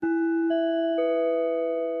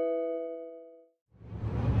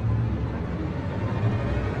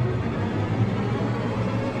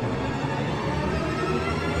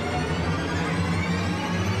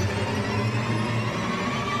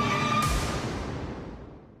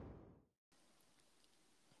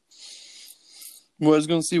Well, I was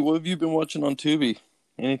going to see, what have you been watching on Tubi?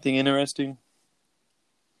 Anything interesting?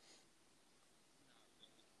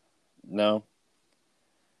 No.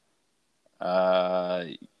 Uh,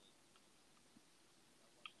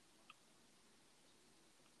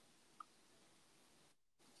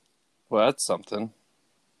 well, that's something.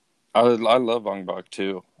 I love Ong Bak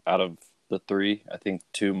too. Out of the three, I think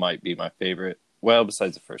two might be my favorite. Well,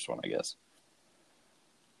 besides the first one, I guess.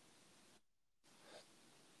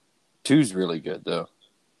 Two's really good though.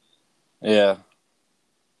 Yeah.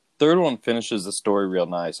 Third one finishes the story real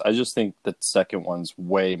nice. I just think the second one's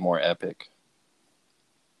way more epic.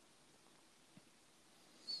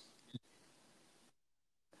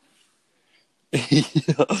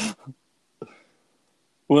 Yeah.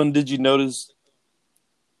 Well, and did you notice?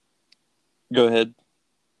 Go ahead.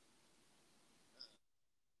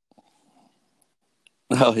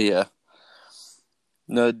 Oh yeah.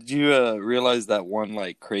 No, did you realize that one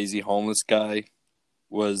like crazy homeless guy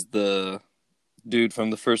was the dude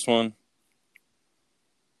from the first one?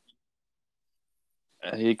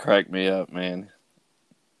 He cracked me up, man.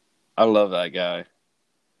 I love that guy.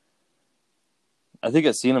 I think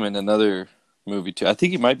I've seen him in another movie too. I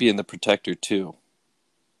think he might be in The Protector too.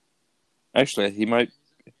 Actually, he might.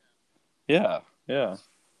 Yeah, yeah.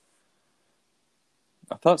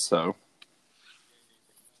 I thought so.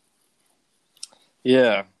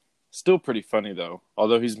 Yeah. Still pretty funny though.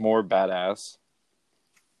 Although he's more badass.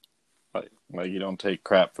 Like you don't take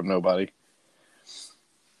crap from nobody.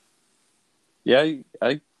 Yeah,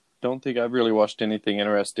 I don't think I've really watched anything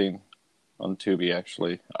interesting on Tubi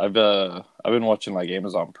actually. I've been watching like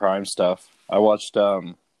Amazon Prime stuff. I watched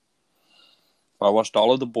all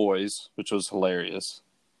of The Boys, which was hilarious.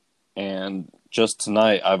 And just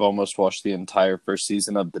tonight I've almost watched the entire first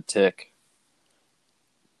season of The Tick.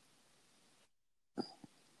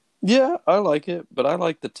 Yeah, I like it, but I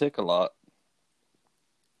like The Tick a lot.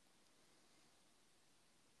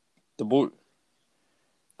 The boy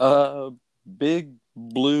uh big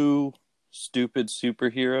blue stupid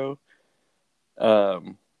superhero.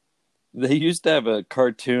 Um they used to have a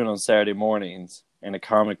cartoon on Saturday mornings and a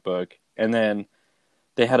comic book, and then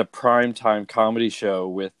they had a primetime comedy show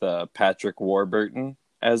with Patrick Warburton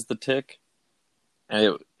as the Tick,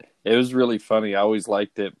 and it was really funny. I always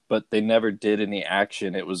liked it, but they never did any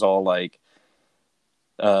action. It was all like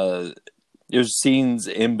uh, it was scenes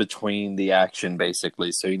in between the action,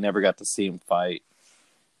 basically. So you never got to see him fight.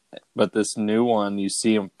 But this new one, you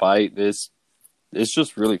see him fight. It's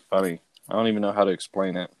just really funny. I don't even know how to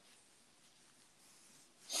explain it.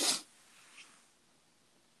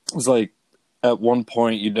 It's like at one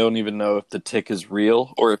point you don't even know if the Tick is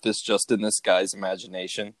real or if it's just in this guy's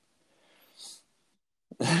imagination.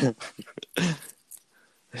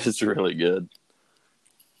 It's really good.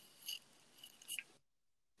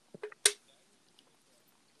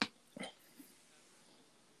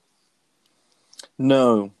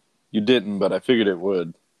 No, you didn't, but I figured it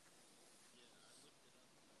would.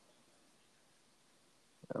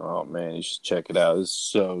 Oh man, you should check it out. It's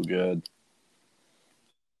so good.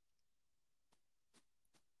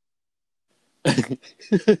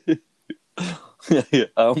 Yeah,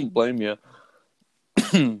 I don't blame you.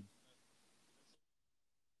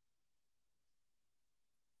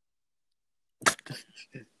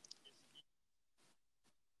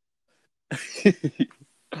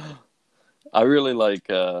 I really like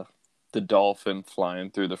the dolphin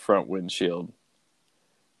flying through the front windshield.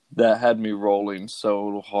 That had me rolling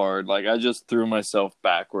so hard. Like I just threw myself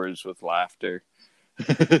backwards with laughter.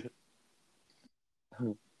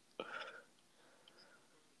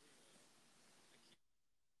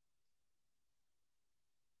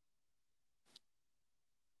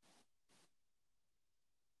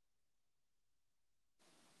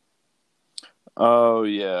 Oh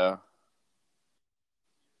yeah.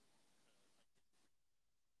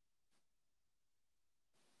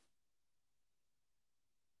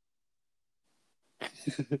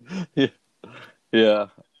 Yeah. Yeah.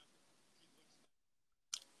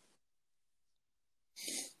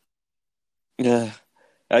 Yeah.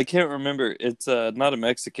 I can't remember. It's not a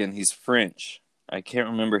Mexican, he's French. I can't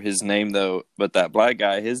remember his name though, but that black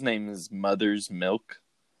guy, his name is Mother's Milk,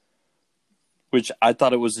 which I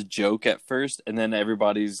thought it was a joke at first, and then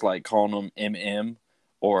everybody's like calling him MM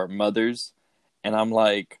or Mothers, and I'm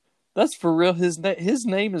like, that's for real. His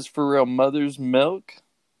name is for real Mother's Milk.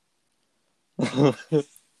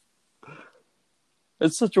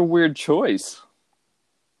 It's such a weird choice.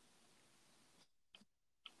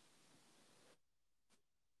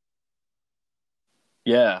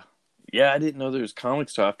 Yeah, yeah. I didn't know there was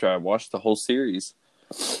comics till after I watched the whole series.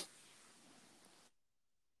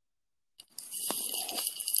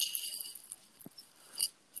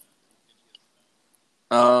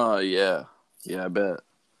 Yeah. Yeah, I bet.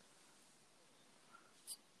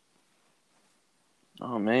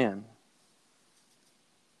 Oh, man.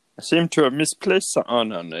 I seem to have misplaced some. Oh,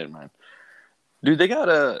 no, never mind. Dude, they got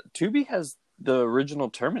a. Tubi has the original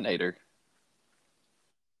Terminator.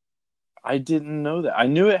 I didn't know that. I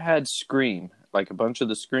knew it had Scream, like a bunch of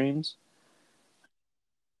the Screams.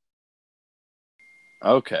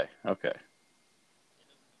 Okay, okay.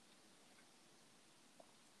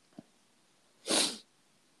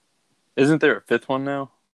 Isn't there a fifth one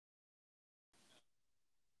now?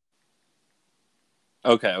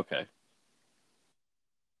 Okay, okay,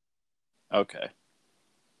 okay.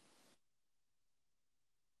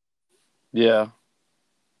 Yeah.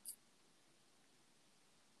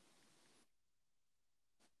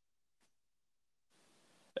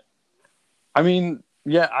 I mean,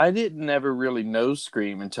 yeah, I didn't ever really know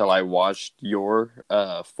Scream until I watched your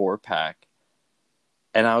four pack,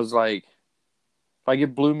 and I was like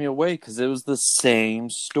it blew me away because it was the same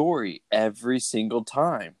story every single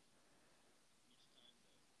time.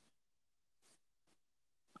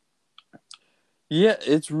 Yeah,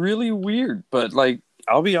 it's really weird, but like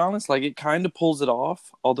I'll be honest, like it kind of pulls it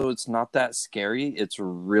off. Although it's not that scary, it's a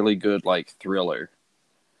really good like thriller.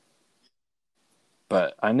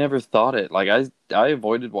 But I never thought it. Like I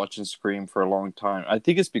avoided watching Scream for a long time. I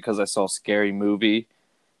think it's because I saw Scary Movie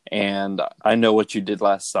and I Know What You Did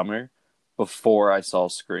Last Summer before I saw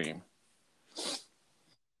Scream.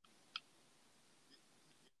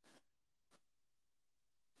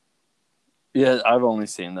 Yeah, I've only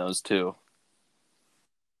seen those two.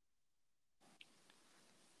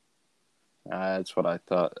 That's what I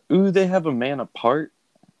thought. Ooh, they have a Man Apart.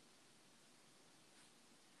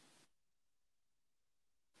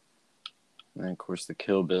 And of course the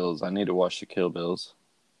Kill Bills. I need to watch the Kill Bills.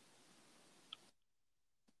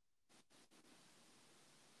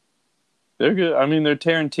 They're good. I mean, they're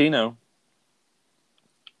Tarantino,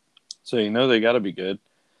 so you know they got to be good.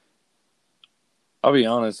 I'll be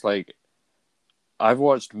honest, like I've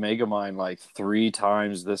watched Megamind like 3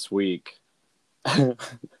 times this week.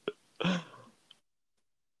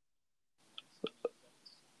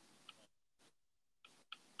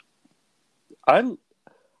 I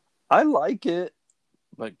I like it,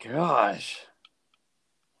 but gosh.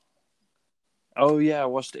 Oh yeah, I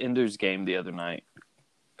watched Ender's Game the other night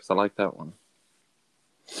because I like that one.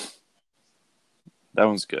 That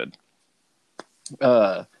one's good.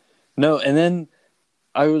 Uh, no, and then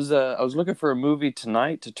I was looking for a movie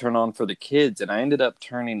tonight to turn on for the kids, and I ended up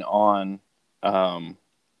turning on. Um,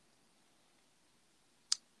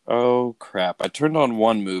 oh crap! I turned on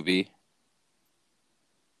one movie.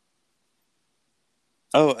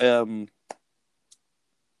 Oh,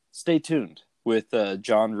 Stay Tuned with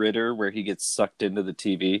John Ritter, where he gets sucked into the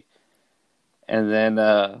TV, and then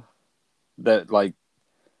that like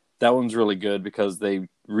that one's really good because they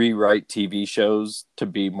rewrite TV shows to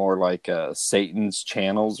be more like Satan's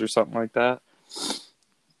channels or something like that.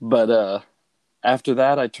 But after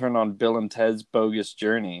that, I turned on Bill and Ted's Bogus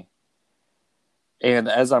Journey, and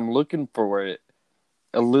as I'm looking for it,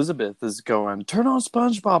 Elizabeth is going, "Turn on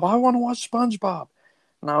SpongeBob. I want to watch SpongeBob,"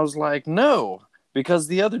 and I was like, "No," because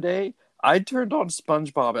the other day I turned on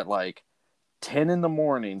SpongeBob at like 10 in the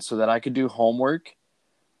morning so that I could do homework.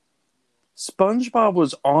 SpongeBob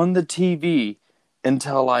was on the TV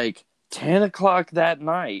until like 10 o'clock that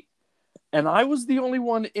night, and I was the only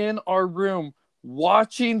one in our room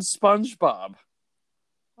watching SpongeBob.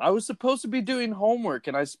 I was supposed to be doing homework,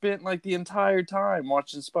 and I spent like the entire time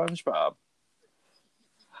watching SpongeBob.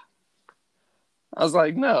 I was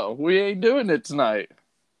like, no, we ain't doing it tonight.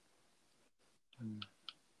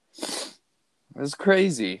 It's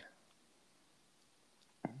crazy.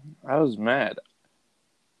 I was mad.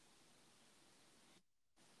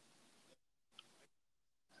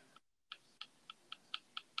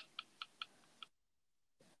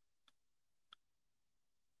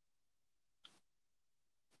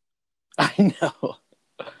 I know.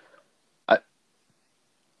 I,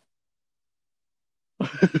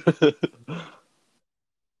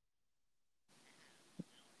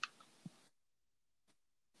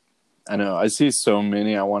 I know. I see so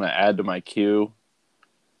many I want to add to my queue,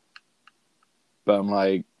 but I'm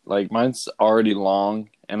like mine's already long,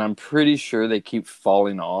 and I'm pretty sure they keep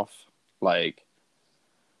falling off. Like,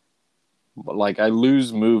 like I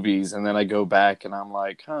lose movies, and then I go back, and I'm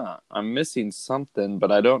like, huh, I'm missing something,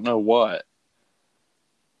 but I don't know what.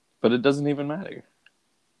 But it doesn't even matter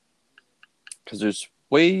because there's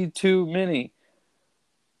way too many.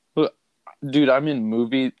 Look, dude, I'm in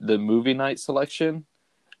the movie night selection,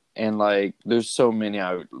 and like, there's so many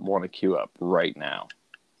I would want to queue up right now.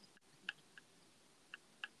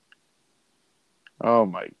 Oh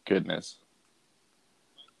my goodness.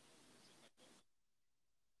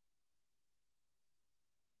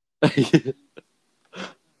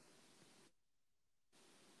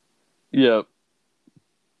 Yep.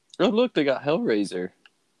 Oh, look, they got Hellraiser.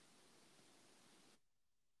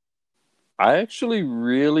 I actually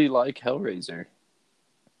really like Hellraiser.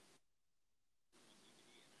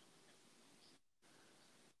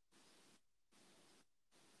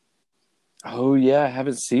 Oh yeah, I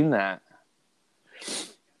haven't seen that.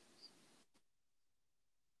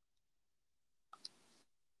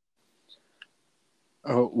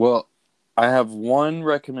 Oh well, I have one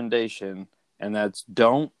recommendation, and that's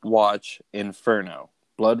don't watch Inferno,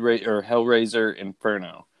 or Hellraiser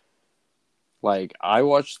Inferno. Like I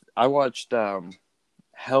watched Hellraiser,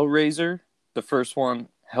 the first one,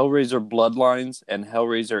 Hellraiser Bloodlines, and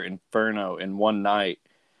Hellraiser Inferno in one night,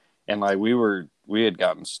 and like we had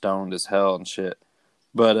gotten stoned as hell and shit.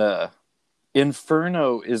 But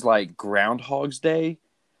Inferno is like Groundhog's Day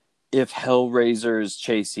if Hellraiser is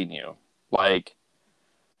chasing you. Like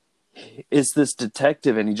it's this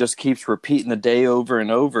detective and he just keeps repeating the day over and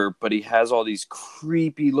over, but he has all these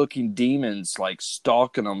creepy looking demons like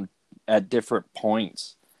stalking him at different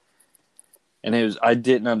points. And I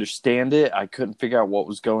didn't understand it. I couldn't figure out what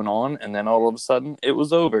was going on, and then all of a sudden it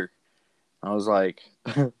was over. I was like,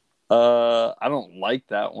 I don't like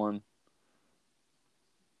that one.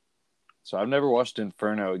 So I've never watched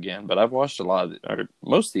Inferno again, but I've watched a lot of or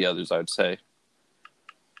most of the others, I'd say.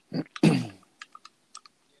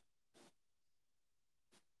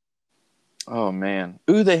 Oh man.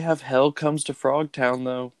 Ooh, they have Hell Comes to Frogtown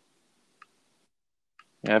though.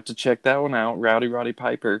 You have to check that one out. Rowdy Roddy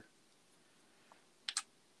Piper.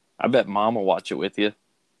 I bet Mom will watch it with you.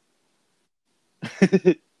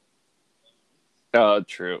 Oh,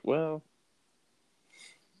 true. Well,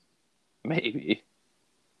 maybe.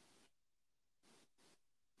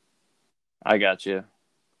 I got you.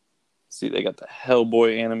 See, they got the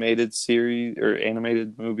Hellboy animated series or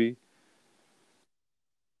animated movie.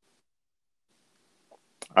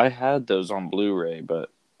 I had those on Blu-ray, but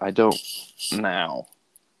I don't now.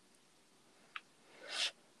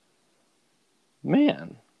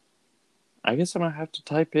 Man, I guess I'm gonna have to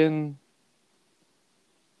type in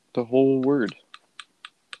the whole word.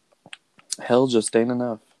 Hell just ain't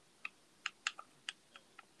enough.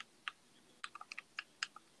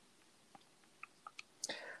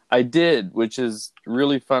 I did, which is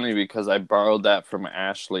really funny because I borrowed that from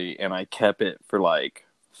Ashley and I kept it for like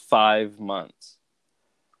 5 months.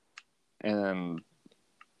 And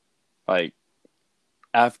like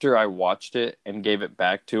after I watched it and gave it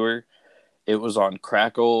back to her, it was on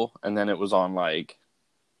Crackle and then it was on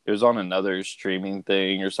another streaming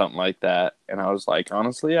thing or something like that. And I was like,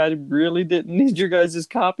 honestly, I really didn't need your guys'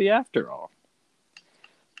 copy after all.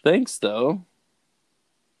 Thanks though.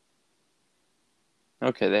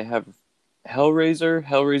 Okay, they have Hellraiser,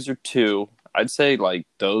 Hellraiser 2. I'd say like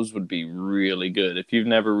those would be really good. If you've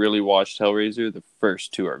never really watched Hellraiser, the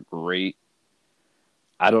first two are great.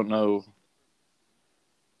 I don't know.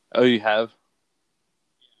 Oh, you have?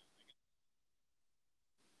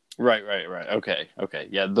 Right, right, right. Okay, okay.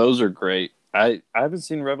 Yeah, those are great. I haven't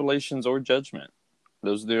seen Revelations or Judgment.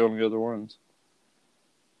 Those are the only other ones.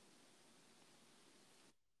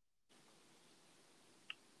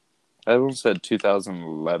 I one said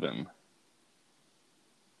 2011.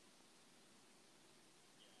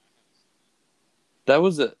 That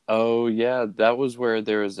was a. Oh yeah, that was where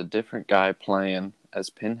there was a different guy playing as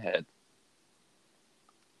Pinhead.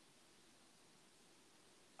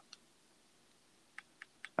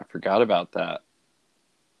 I forgot about that.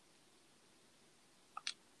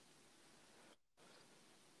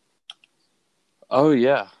 Oh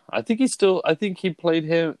yeah, I think he still. I think he played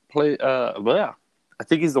him. Play. Yeah. I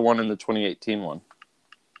think he's the one in the 2018 one.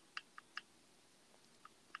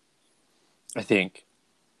 I think.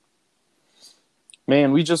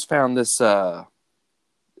 Man, we just found this um,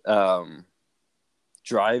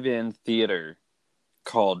 drive-in theater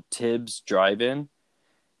called Tibbs Drive-In.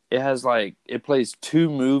 It has like it plays two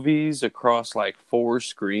movies across like four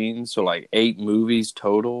screens, so like eight movies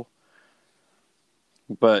total.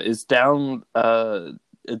 But it's down.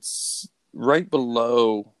 It's right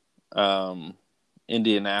below um,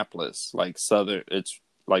 Indianapolis, like southern. It's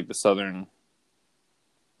like the southern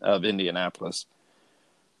of Indianapolis.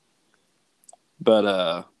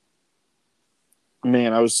 But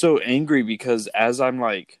man, I was so angry because as I'm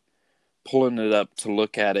like pulling it up to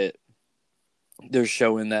look at it, they're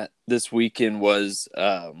showing that this weekend was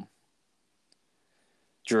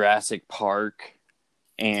Jurassic Park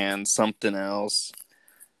and something else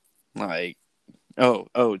like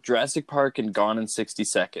Jurassic Park and Gone in 60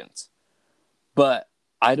 Seconds. But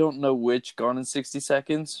I don't know which Gone in 60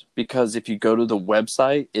 Seconds, because if you go to the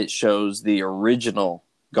website, it shows the original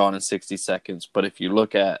Gone in 60 Seconds. But if you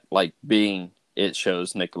look at like Bing, it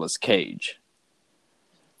shows Nicolas Cage.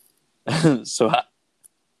 So I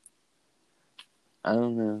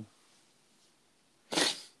don't know.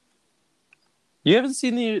 You haven't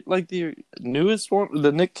seen the newest one,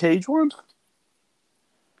 the Nick Cage one?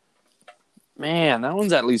 Man, that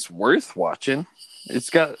one's at least worth watching. It's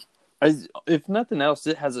got, if nothing else,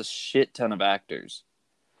 it has a shit ton of actors.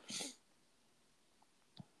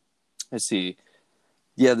 Let's see.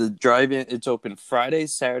 Yeah, the drive-in, it's open Friday,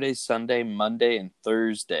 Saturday, Sunday, Monday, and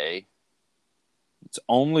Thursday. It's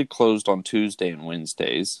only closed on Tuesday and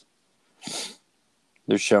Wednesdays.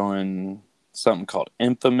 They're showing something called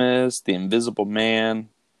Infamous, The Invisible Man,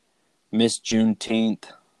 Miss Juneteenth,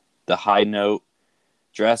 The High Note,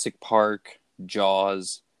 Jurassic Park,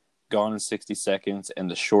 Jaws, Gone in 60 Seconds, and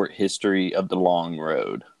The Short History of the Long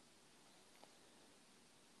Road.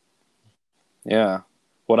 Yeah.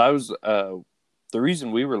 What I was the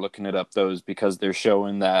reason we were looking it up though is because they're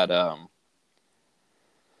showing that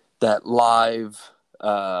that live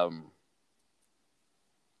oh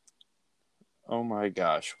my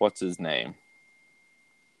gosh, what's his name?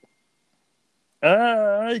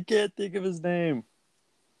 I can't think of his name.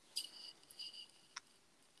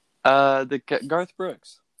 The Garth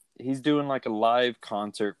Brooks. He's doing like a live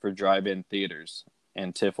concert for drive-in theaters,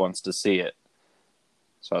 and Tiff wants to see it.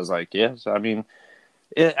 So I was like, yes. I mean,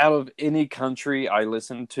 out of any country I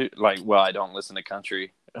listen to, like, well, I don't listen to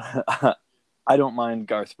country. I don't mind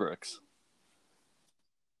Garth Brooks.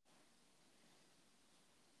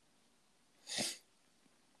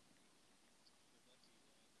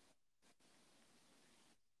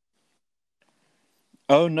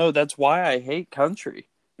 Oh no, that's why I hate country.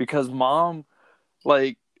 Because mom,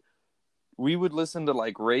 like, we would listen to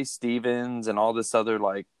like Ray Stevens and all this other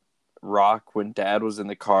like rock when dad was in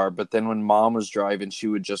the car, but then when mom was driving, she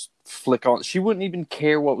would just flick on, she wouldn't even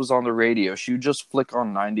care what was on the radio. She would just flick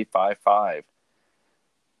on 95.5.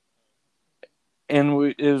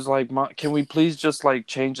 And it was like, can we please just like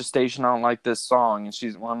change the station? I don't like this song. And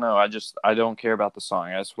she's, well, no, I don't care about the song.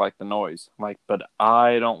 I just like the noise. I'm like, but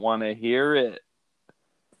I don't want to hear it.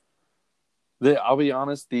 I'll be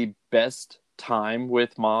honest, the best time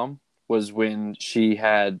with mom was when she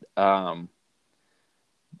had like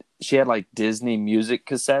Disney music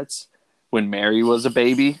cassettes when Mary was a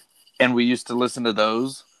baby, and we used to listen to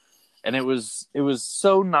those. And it was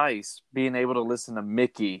so nice being able to listen to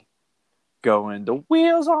Mickey going, the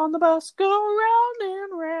wheels on the bus go round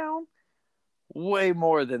and round, way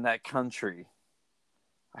more than that country.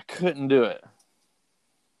 I couldn't do it.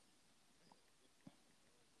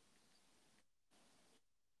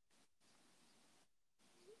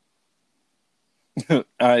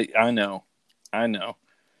 I know. I know.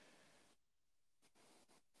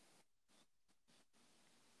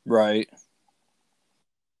 Right.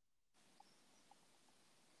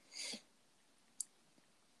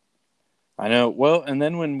 I know. Well, and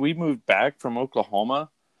then when we moved back from Oklahoma,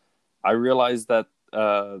 I realized that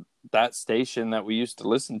that station that we used to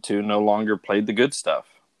listen to no longer played the good stuff.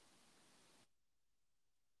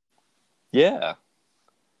 Yeah.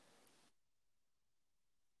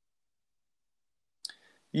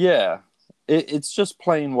 Yeah. It's just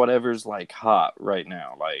playing whatever's like hot right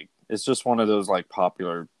now. Like it's just one of those like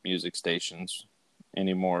popular music stations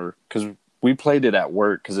anymore, cuz we played it at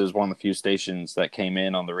work cuz it was one of the few stations that came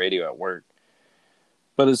in on the radio at work.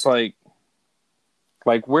 But it's like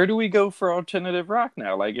where do we go for alternative rock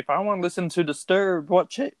now? Like if I want to listen to Disturbed,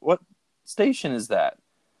 what station is that?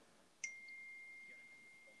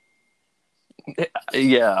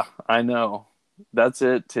 Yeah, I know. That's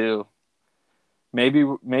it too.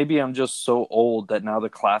 Maybe I'm just so old that now the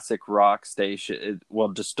classic rock station, well,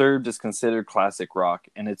 Disturbed is considered classic rock,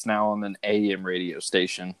 and it's now on an AM radio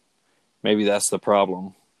station. Maybe that's the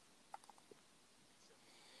problem.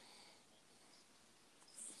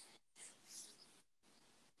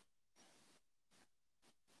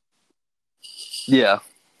 Yeah.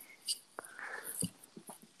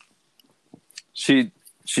 She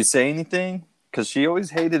she say anything? Because she always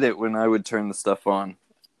hated it when I would turn the stuff on.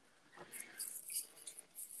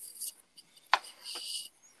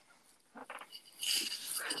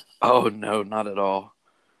 Oh no, not at all.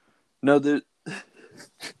 No, the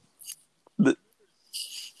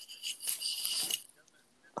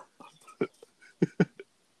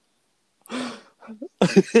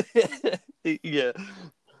yeah,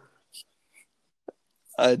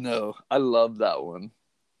 I know. I love that one.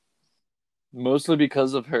 Mostly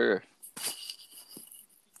because of her.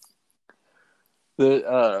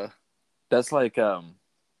 The that's like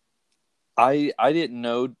I didn't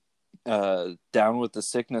know Down with the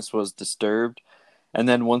Sickness was Disturbed, and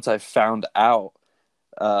then once I found out,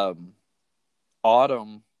 um,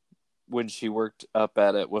 Autumn, when she worked up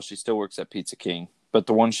at it, well, she still works at Pizza King, but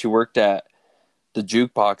the one she worked at, the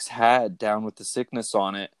jukebox had Down with the Sickness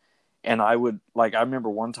on it. And I would, like, I remember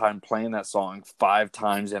one time playing that song 5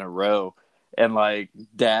 times in a row. And, like,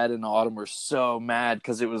 Dad and Autumn were so mad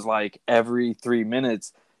because it was like every 3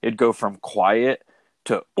 minutes it'd go from quiet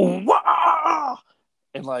to wah!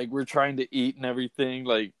 And, like, we're trying to eat and everything.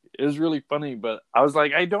 Like, it was really funny. But I was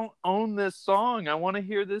like, I don't own this song. I want to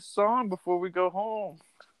hear this song before we go home.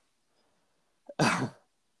 I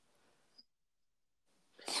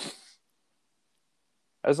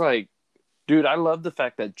was like, dude, I love the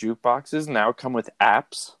fact that jukeboxes now come with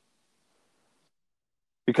apps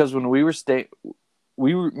because when we were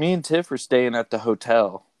me and Tiff were staying at the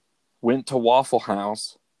hotel, went to Waffle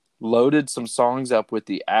House, loaded some songs up with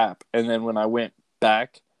the app, and then when I went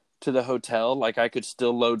back to the hotel, like I could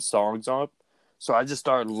still load songs up, so I just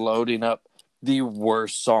started loading up the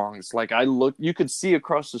worst songs. Like you could see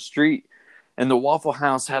across the street, and the Waffle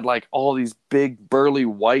House had like all these big burly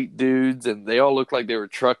white dudes, and they all looked like they were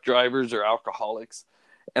truck drivers or alcoholics,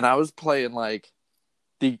 and I was playing like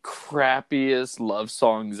the crappiest love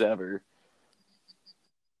songs ever.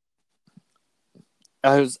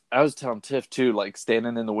 I was telling Tiff too, like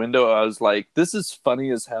standing in the window, I was like, this is funny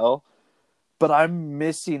as hell, but I'm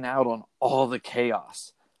missing out on all the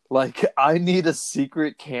chaos. Like I need a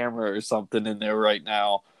secret camera or something in there right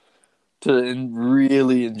now to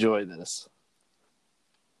really enjoy this.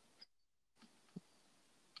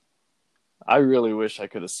 I really wish I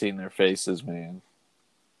could have seen their faces, man.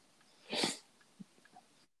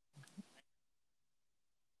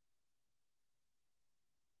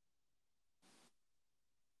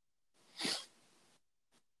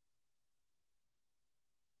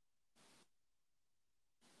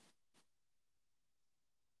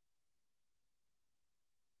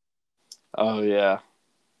 Oh yeah.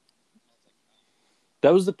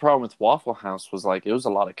 That was the problem with Waffle House was like it was a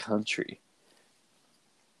lot of country.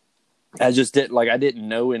 I didn't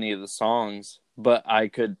know any of the songs, but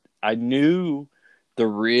I knew the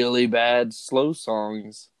really bad slow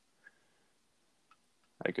songs.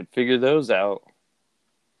 I could figure those out.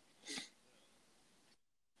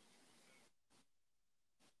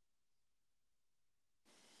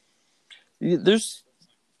 There's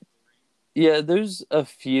there's a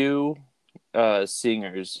few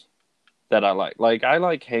singers that I like. Like I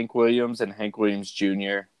like Hank Williams and Hank Williams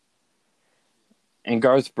Jr. and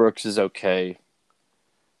Garth Brooks is okay.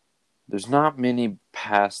 There's not many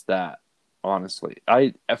past that, honestly.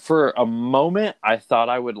 I for a moment I thought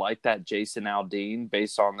I would like that Jason Aldean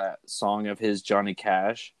based on that song of his Johnny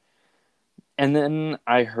Cash. And then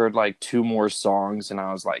I heard like two more songs and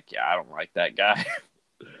I was like, yeah, I don't like that guy.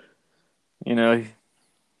 you know,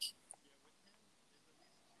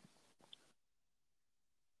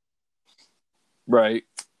 right.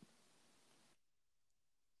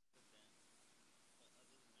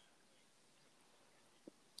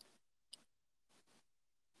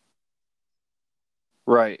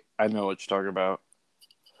 Right. I know what you're talking about.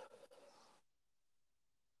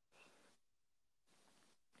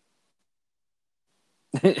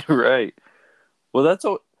 right. Well, that's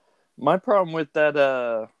all. My problem with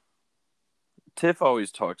that. Tiff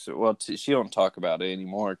always talks. Well, she don't talk about it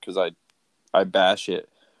anymore because I bash it.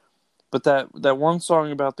 But that one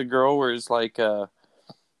song about the girl where it's like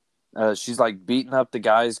she's like beating up the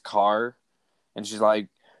guy's car, and she's like,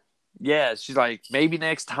 yeah, she's like maybe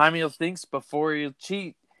next time he'll think before he'll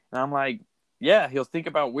cheat, and I'm like, yeah, he'll think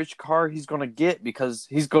about which car he's gonna get because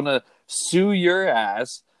he's gonna sue your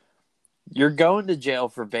ass. You're going to jail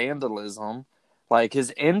for vandalism. Like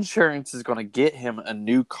his insurance is gonna get him a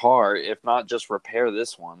new car, if not just repair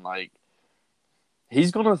this one. Like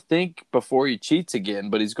he's gonna think before he cheats again,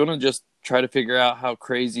 but he's gonna just try to figure out how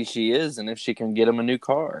crazy she is and if she can get him a new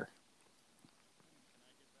car.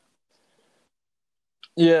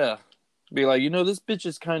 Yeah. Be like, this bitch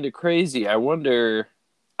is kind of crazy. I wonder.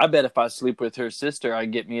 I bet if I sleep with her sister, I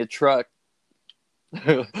get me a truck.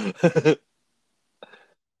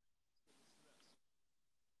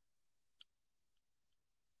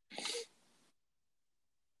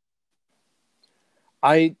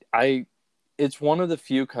 I it's one of the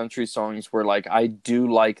few country songs where like I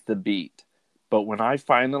do like the beat, but when I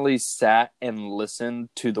finally sat and listened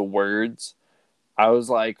to the words, I was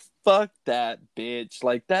like, "Fuck that bitch!"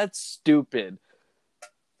 Like that's stupid.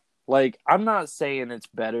 Like I'm not saying it's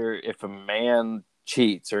better if a man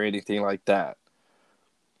cheats or anything like that,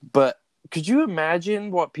 but could you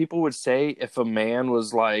imagine what people would say if a man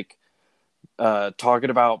was like, talking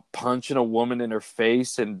about punching a woman in her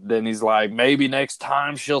face, and then he's like, maybe next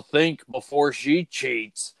time she'll think before she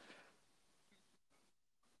cheats.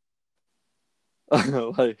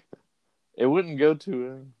 Like, it wouldn't go to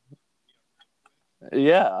him.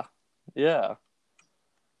 Yeah, yeah.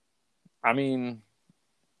 I mean,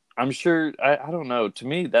 I'm sure. I don't know. To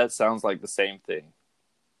me, that sounds like the same thing.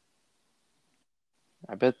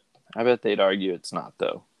 I bet. I bet they'd argue it's not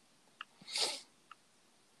though.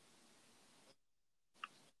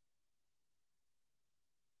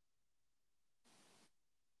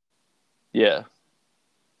 Yeah.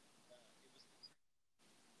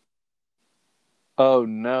 Oh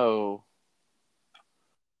no.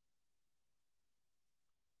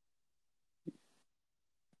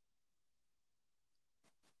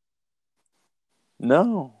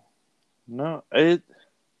 No. No. It.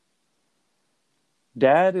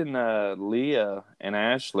 Dad and Leah and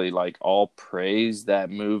Ashley like all praised that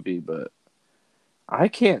movie, but I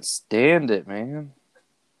can't stand it, man.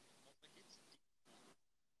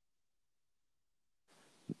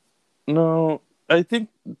 No, I think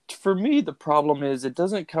for me the problem is it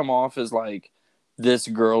doesn't come off as like this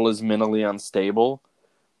girl is mentally unstable.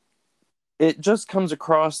 It just comes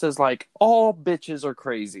across as like all bitches are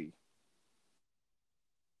crazy.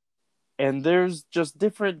 And there's just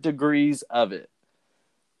different degrees of it.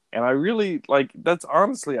 And I really like that's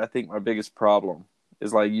honestly I think my biggest problem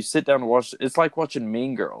is like you sit down and watch it's like watching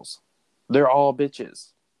Mean Girls. They're all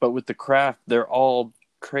bitches, but with the craft they're all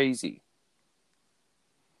crazy.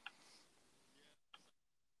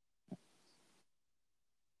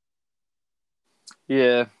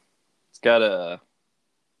 Yeah, it's got a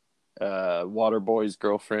water boy's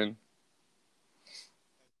girlfriend.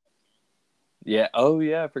 Yeah. Oh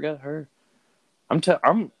yeah, I forgot her.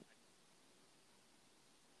 I'm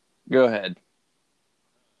go ahead.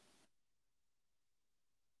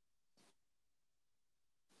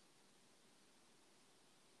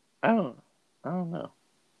 I don't I don't know.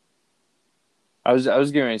 I was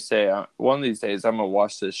going to say one of these days I'm gonna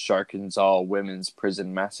watch this Sharkins Women's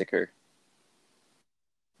Prison Massacre.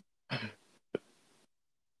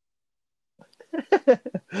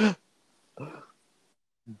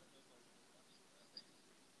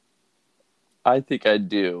 I think I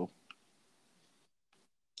do.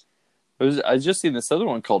 I just seen this other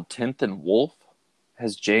one called Tenth and Wolf.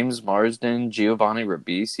 Has James Marsden, Giovanni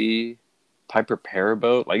Ribisi, Piper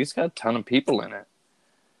Perabo. Like it's got a ton of people in it.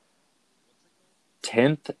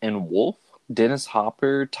 Tenth and Wolf. Dennis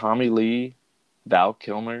Hopper, Tommy Lee, Val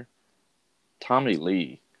Kilmer. Tommy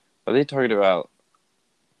Lee. Are they talking about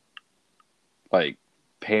like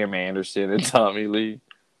Pam Anderson and Tommy Lee?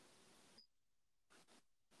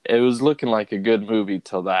 It was looking like a good movie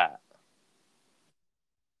till that.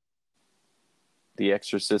 The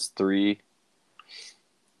Exorcist 3.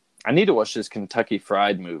 I need to watch this Kentucky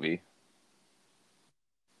Fried movie.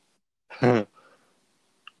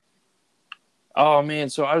 Oh man,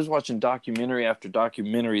 so I was watching documentary after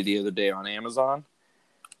documentary the other day on Amazon.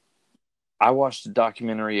 I watched a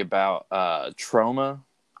documentary about Trauma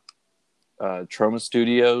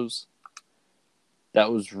Studios.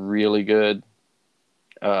 That was really good.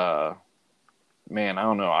 Uh, man, I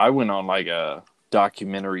don't know. I went on like a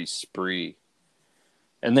documentary spree,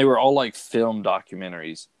 and they were all like film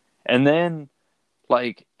documentaries. And then,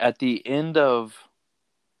 like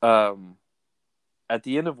um, at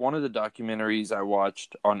the end of one of the documentaries I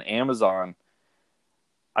watched on Amazon,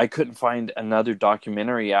 I couldn't find another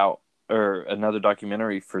documentary out or another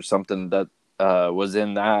documentary for something that was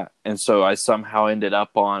in that, and so I somehow ended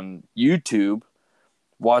up on YouTube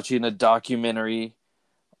watching a documentary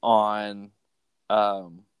on.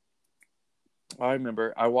 Um, I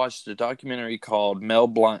remember I watched a documentary called Mel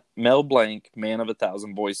Blanc, Man of a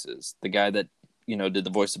Thousand Voices, the guy that did the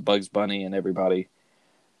voice of Bugs Bunny and everybody.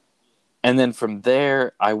 And then from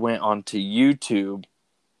there, I went onto YouTube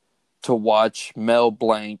to watch Mel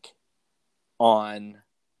Blanc on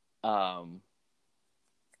um,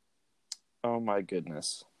 oh my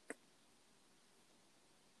goodness.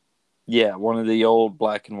 Yeah, one of the old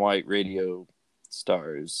black and white radio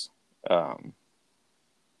stars. Um,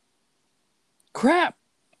 crap.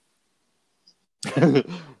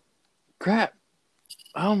 Crap.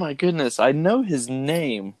 Oh my goodness. I know his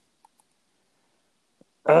name.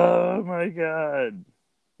 Oh my god.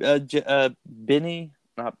 Benny?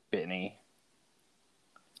 Not Benny.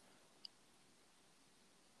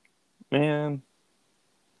 Man.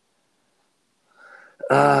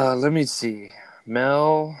 Let me see.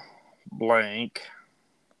 Mel Blanc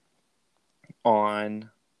on,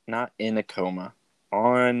 not in a coma,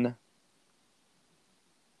 on.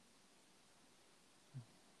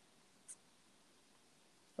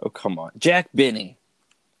 Oh, come on. Jack Benny.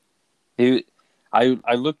 He,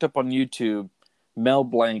 I looked up on YouTube Mel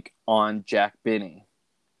Blanc on Jack Benny,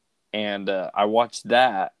 and I watched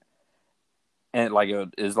that, and like it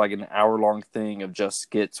is like an hour long thing of just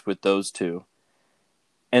skits with those two.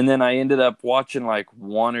 And then I ended up watching like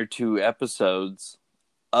one or two episodes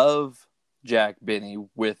of Jack Benny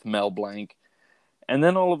with Mel Blanc. And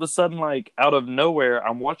then all of a sudden, like out of nowhere,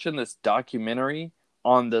 I'm watching this documentary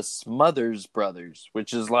on the Smothers Brothers,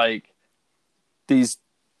 which is like these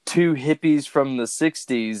two hippies from the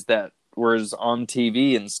 60s that was on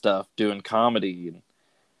TV and stuff doing comedy. And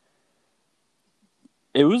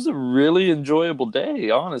it was a really enjoyable day,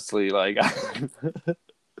 honestly. Like,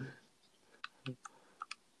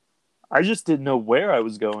 I just didn't know where I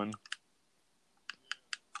was going.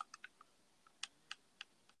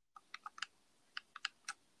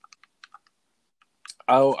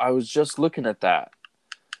 I was just looking at that.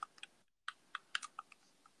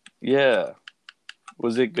 Yeah.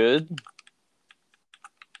 Was it good?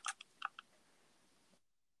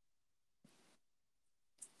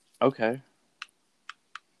 Okay.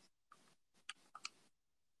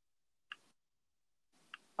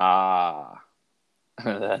 Ah.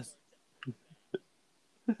 That's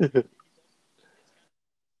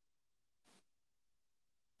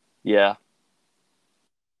yeah,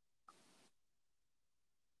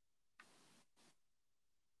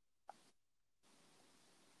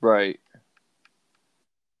 right.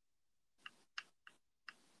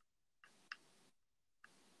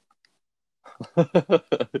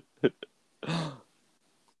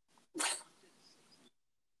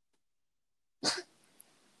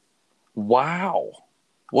 Wow.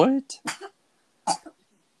 What?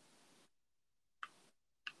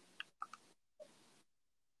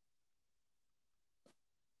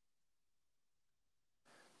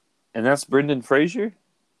 And that's Brendan Fraser?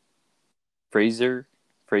 Fraser?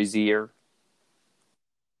 Frazier?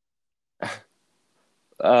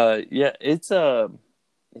 Yeah, it's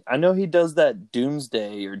I know he does that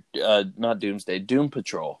Doomsday or not Doomsday, Doom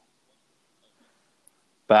Patrol,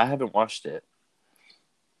 but I haven't watched it.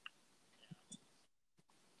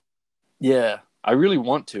 Yeah, I really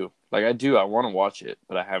want to. Like I do, I want to watch it,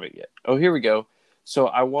 but I haven't yet. Oh, here we go. So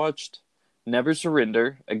I watched Never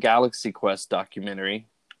Surrender, a Galaxy Quest documentary,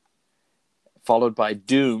 followed by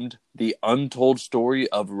Doomed, the untold story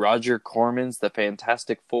of Roger Corman's The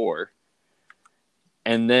Fantastic Four,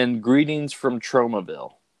 and then Greetings from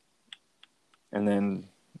Tromaville. And then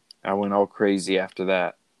I went all crazy after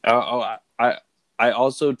that. I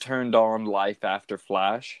also turned on Life After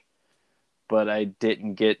Flash, but I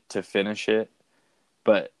didn't get to finish it.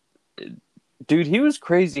 But dude, he was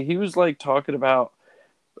crazy. He was like talking about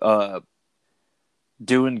uh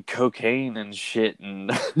doing cocaine and shit,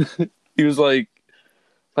 and he was like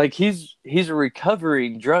he's a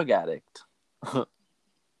recovering drug addict.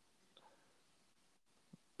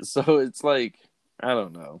 So it's like I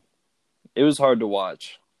don't know. It was hard to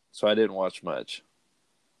watch, so I didn't watch much.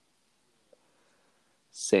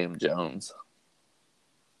 Sam Jones,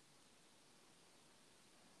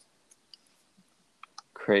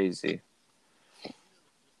 crazy.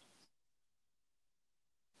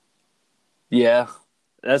 Yeah,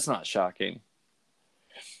 that's not shocking.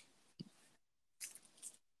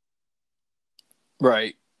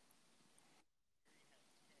 Right.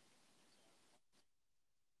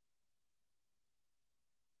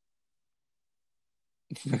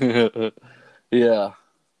 Yeah.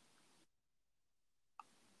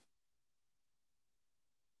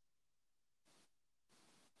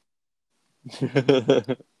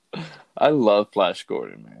 I love Flash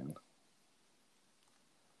Gordon, man.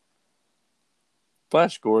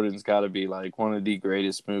 Flash Gordon's got to be like one of the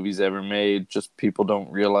greatest movies ever made. Just people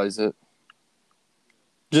don't realize it.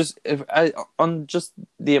 Just if I on just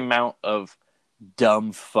the amount of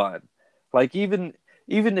dumb fun. Like even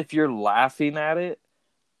if you're laughing at it,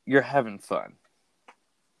 you're having fun.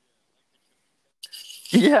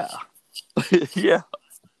 Yeah. Yeah.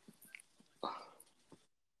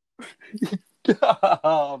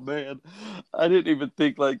 Oh man. I didn't even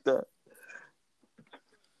think like that.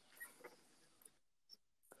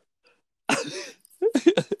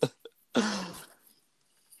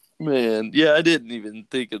 Man, yeah, I didn't even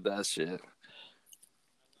think of that shit.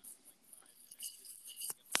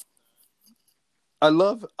 I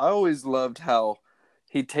always loved how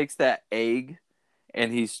he takes that egg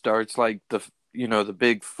and he starts like the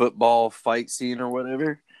big football fight scene or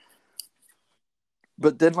whatever.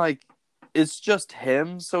 But then like it's just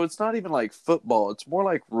him, so it's not even like football. It's more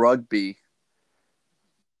like rugby.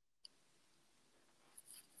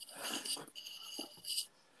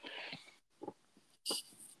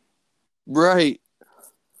 Right.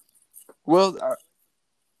 Well,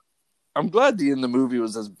 I'm glad the end of the movie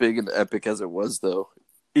was as big and epic as it was, though.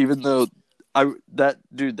 Even though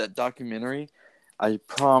that documentary, I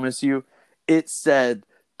promise you, it said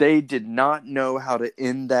they did not know how to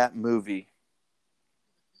end that movie.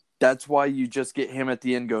 That's why you just get him at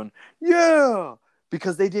the end going, yeah,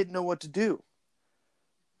 because they didn't know what to do.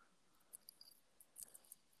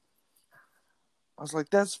 I was like,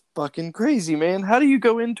 that's fucking crazy, man. How do you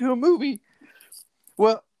go into a movie?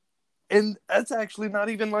 Well, and that's actually not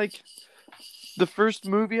even like the first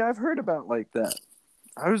movie I've heard about like that.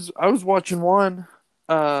 I was watching one.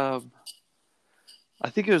 I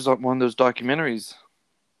think it was one of those documentaries.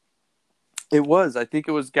 It was. I think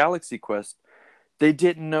it was Galaxy Quest. They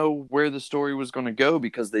didn't know where the story was going to go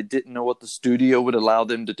because they didn't know what the studio would allow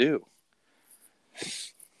them to do.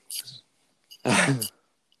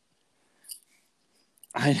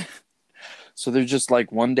 I, so they're just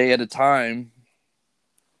like one day at a time.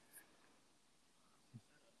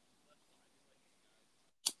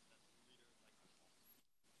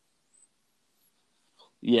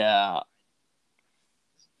 Yeah,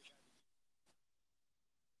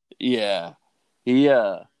 yeah,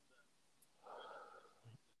 yeah,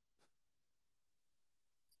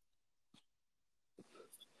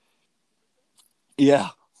 yeah,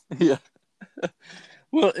 yeah.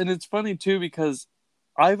 Well, and it's funny too because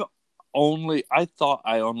I've I thought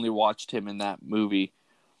I only watched him in that movie,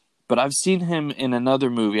 but I've seen him in another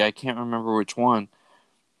movie. I can't remember which one.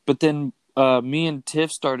 But then me and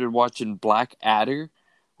Tiff started watching Black Adder,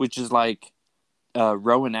 which is like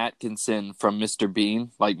Rowan Atkinson from Mr.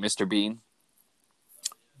 Bean, like Mr. Bean.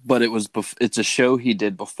 But it's a show he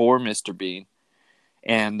did before Mr. Bean,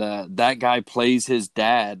 and that guy plays his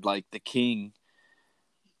dad, like the king,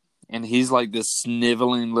 and he's like this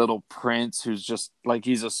sniveling little prince who's just like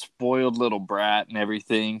he's a spoiled little brat and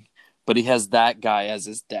everything, but he has that guy as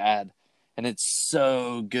his dad, and it's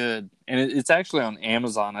so good. And it's actually on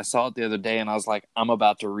Amazon. I saw it the other day, and I was like, I'm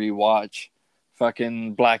about to rewatch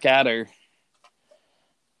fucking Blackadder.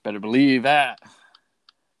 Better believe that.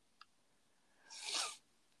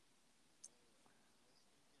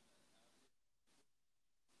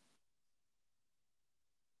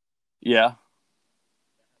 Yeah,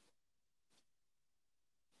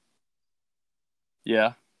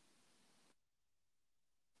 yeah,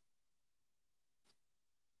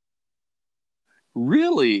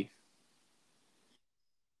 really.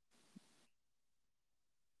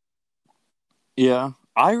 Yeah,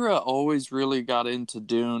 Ira always really got into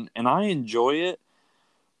Dune, and I enjoy it,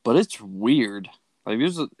 but it's weird. Like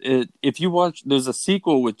if you watch, there's a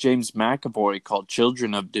sequel with James McAvoy called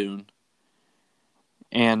Children of Dune,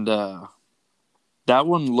 and that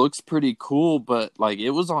one looks pretty cool, but like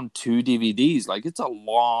it was on two DVDs. Like it's a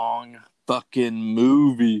long fucking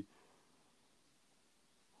movie.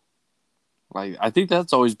 Like I think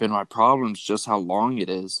that's always been my problem, is just how long it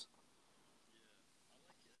is.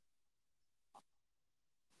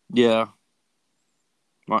 Yeah,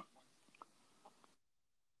 my,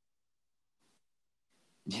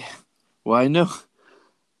 yeah. Well,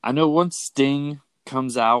 I know once Sting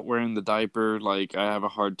comes out wearing the diaper, like I have a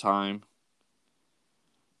hard time.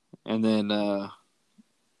 And then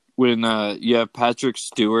when you have Patrick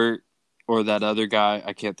Stewart or that other guy,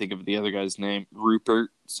 I can't think of the other guy's name,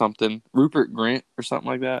 Rupert something, Rupert Grint or something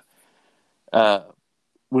like that. Uh,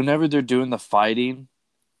 Whenever they're doing the fighting,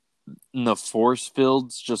 the force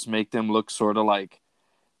fields just make them look sort of like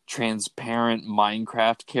transparent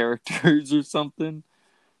Minecraft characters or something.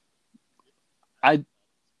 I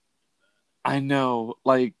I know,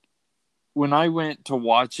 like when I went to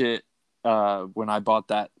watch it, when I bought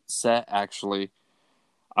that set, actually,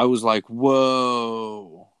 I was like,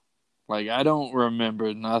 whoa. Like, I don't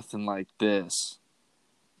remember nothing like this.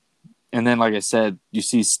 And then, like I said, you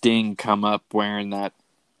see Sting come up wearing that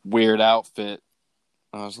weird outfit.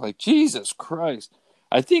 I was like, Jesus Christ.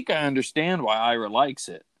 I think I understand why Ira likes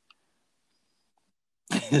it.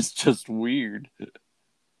 It's just weird.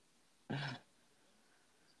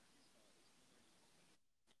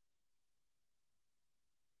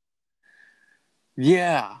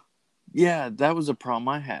 Yeah. Yeah, that was a problem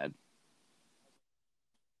I had.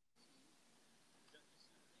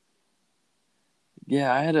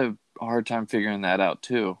 Yeah, I had a hard time figuring that out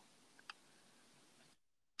too.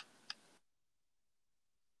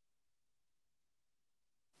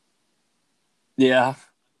 Yeah.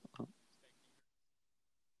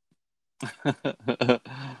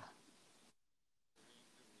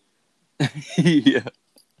 Yeah.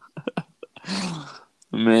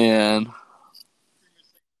 Man.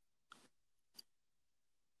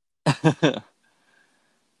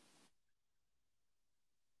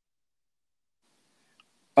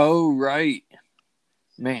 Oh, right.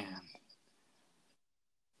 Man.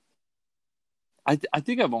 I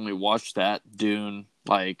think I've only watched that Dune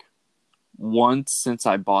like once since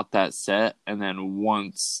I bought that set, and then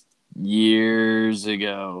once years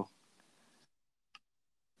ago.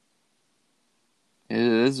 It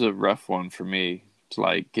is a rough one for me to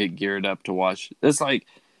like get geared up to watch. It's like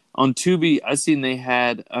on Tubi, I seen they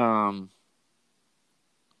had I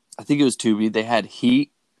think it was Tubi, they had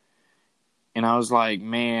Heat, and I was like,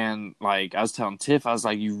 man, like I was telling Tiff, I was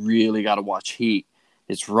like, you really got to watch Heat.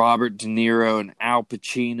 It's Robert De Niro and Al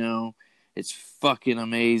Pacino. It's fucking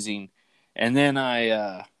amazing. And then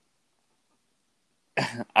I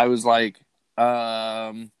was like,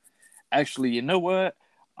 um, actually, you know what?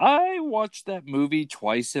 I watched that movie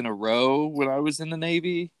twice in a row when I was in the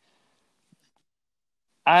Navy.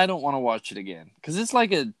 I don't want to watch it again because it's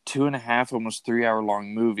like a 2.5, almost 3 hour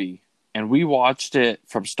long movie. And we watched it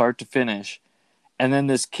from start to finish. And then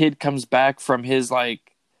this kid comes back from his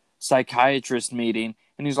like psychiatrist meeting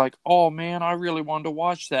and he's like, oh man, I really wanted to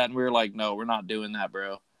watch that. And we were like, no, we're not doing that,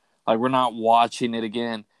 bro. Like, we're not watching it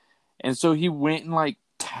again. And so he went and like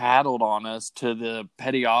tattled on us to the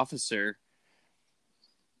petty officer.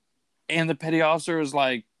 And the petty officer was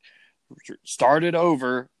like, started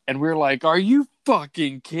over. And we're like, are you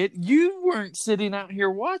fucking kidding? You weren't sitting out here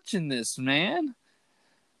watching this, man.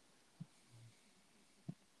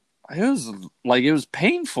 It was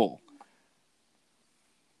painful.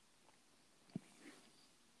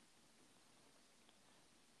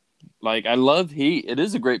 Like, I love Heat. It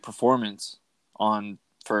is a great performance on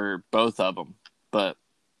for both of them, but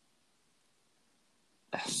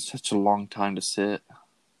that's such a long time to sit.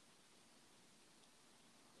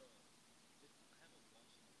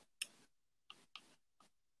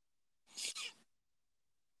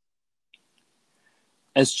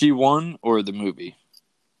 SG1 or the movie?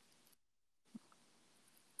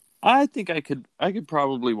 I think I could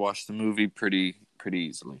probably watch the movie pretty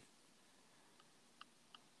easily.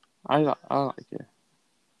 I like it.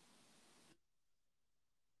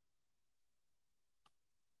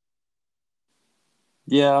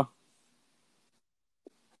 Yeah,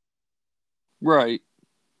 right.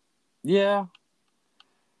 Yeah,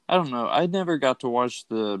 I don't know. I never got to watch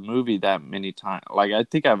the movie that many times. Like, I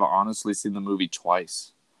think I've honestly seen the movie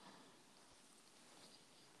twice.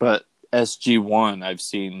 But SG1, I've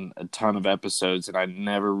seen a ton of episodes and I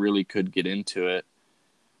never really could get into it.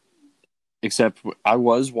 Except I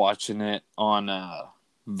was watching it on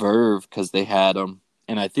Verve because they had them.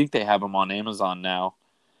 And I think they have them on Amazon now.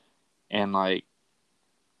 And like,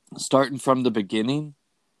 starting from the beginning,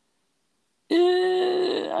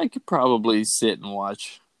 I could probably sit and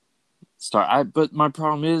watch but my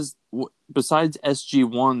problem is, besides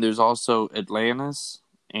SG1, there's also Atlantis,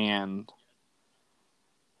 and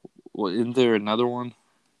isn't there another one?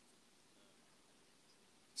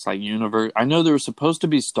 It's like Universe. I know there was supposed to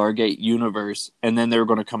be Stargate Universe, and then they were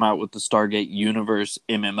going to come out with the Stargate Universe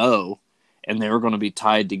MMO, and they were going to be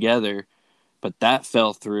tied together, but that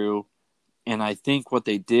fell through. And I think what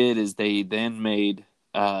they did is they then made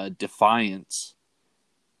Defiance,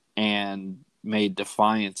 and made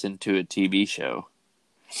Defiance into a TV show.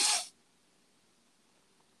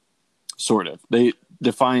 Sort of. They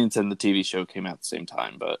Defiance and the TV show came out at the same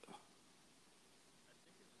time, but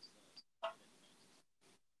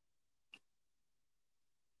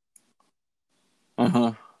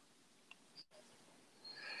uh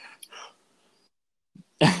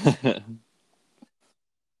huh.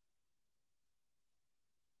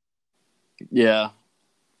 Yeah.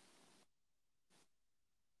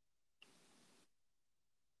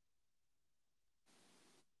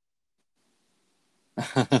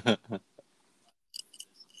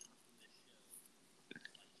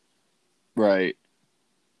 Right.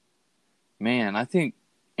 Man, I think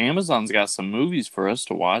Amazon's got some movies for us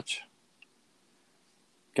to watch.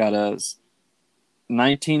 Got a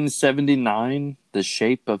 1979, The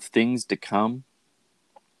Shape of Things to Come.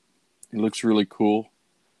 It looks really cool.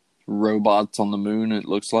 Robots on the moon, it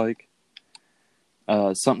looks like.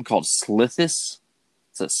 Something called Slithis.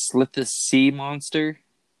 It's a Slithis sea monster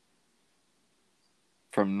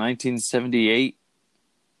from 1978.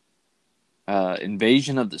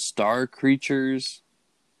 Invasion of the Star Creatures.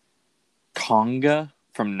 Conga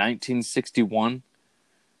from 1961.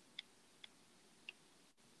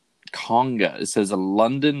 Conga. It says a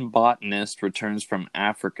London botanist returns from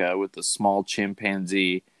Africa with a small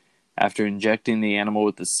chimpanzee. After injecting the animal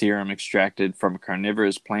with the serum extracted from a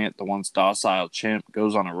carnivorous plant, the once docile chimp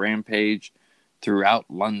goes on a rampage throughout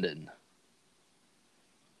London.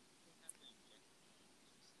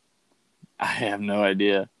 I have no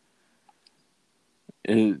idea.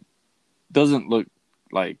 It doesn't look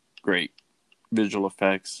like great visual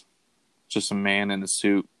effects. Just a man in a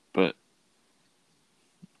suit, but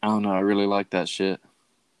I don't know. I really like that shit.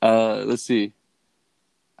 Let's see.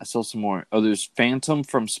 I saw some more. Oh, there's Phantom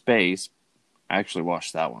from Space. I actually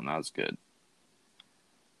watched that one. That was good.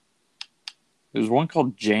 There's one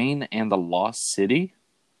called Jane and the Lost City.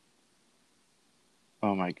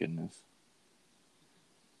 Oh my goodness.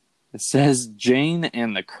 It says Jane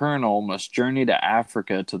and the Colonel must journey to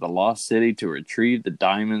Africa to the Lost City to retrieve the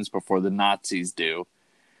diamonds before the Nazis do.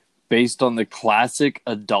 Based on the classic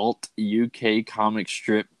adult UK comic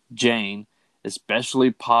strip Jane,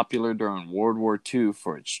 especially popular during World War II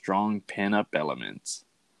for its strong pin-up elements.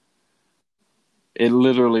 It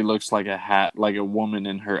literally looks like a hat, like a woman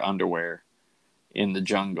in her underwear in the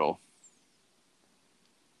jungle.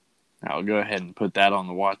 I'll go ahead and put that on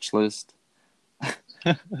the watch list.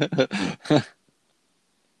 uh,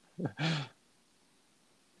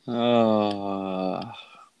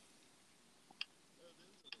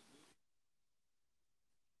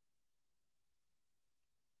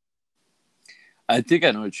 I think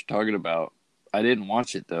I know what you're talking about. I didn't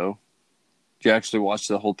watch it though. Did you actually watch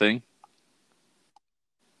the whole thing?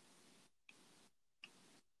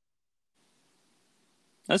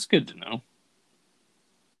 That's good to know.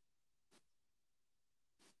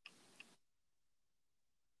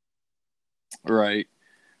 Right.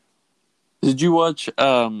 Did you watch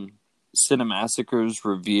Cinemassacre's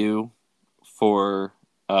review for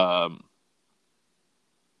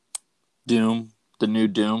Doom, the new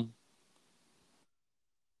Doom?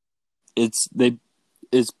 It's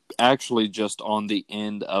actually just on the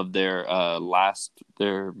end of their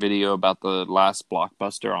video about the last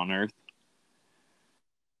blockbuster on Earth.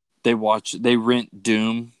 They rent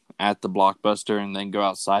Doom at the blockbuster and then go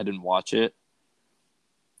outside and watch it.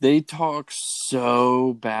 They talk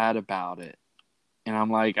so bad about it. And I'm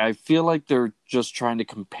like, I feel like they're just trying to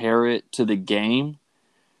compare it to the game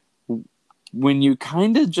when you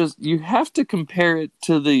kind of you have to compare it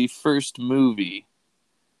to the first movie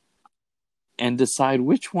and decide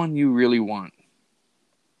which one you really want.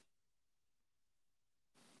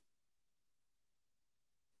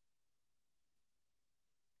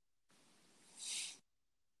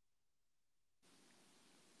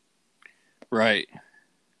 Right.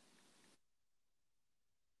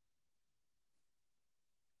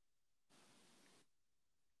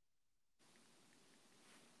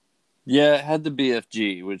 Yeah, it had the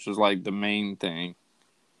BFG, which was like the main thing.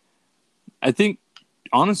 I think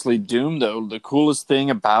honestly, Doom though, the coolest thing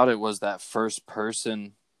about it was that first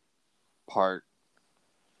person part.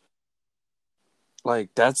 Like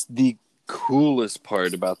that's the coolest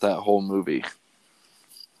part about that whole movie.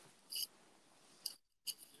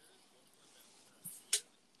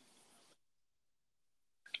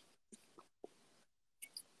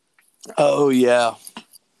 Oh yeah.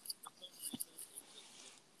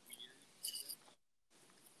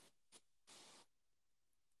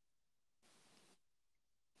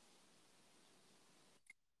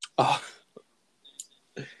 Oh,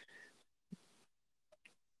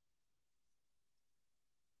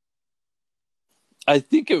 I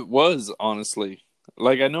think it was honestly.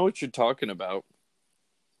 Like I know what you're talking about.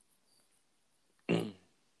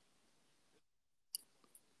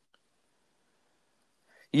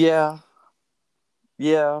 Yeah.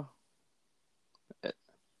 Yeah.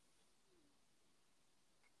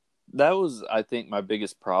 That was I think my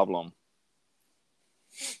biggest problem.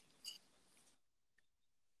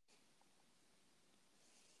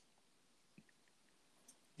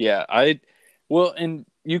 Yeah, I well, and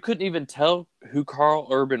you couldn't even tell who Carl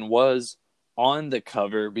Urban was on the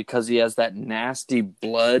cover because he has that nasty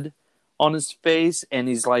blood on his face and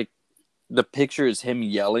he's like the picture is him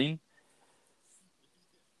yelling.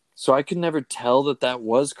 So I could never tell that that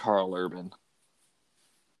was Carl Urban.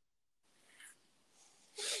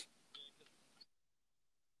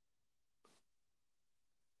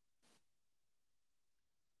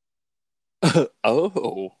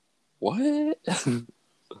 Oh, what?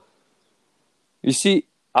 You see,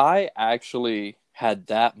 I actually had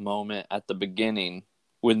that moment at the beginning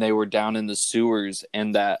when they were down in the sewers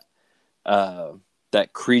and uh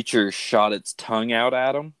that creature shot its tongue out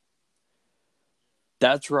at him.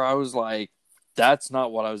 That's where I was like, that's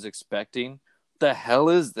not what I was expecting. The hell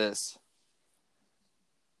is this?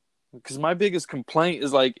 Because my biggest complaint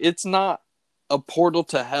is like, it's not a portal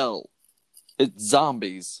to hell. It's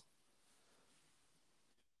zombies.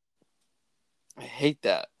 I hate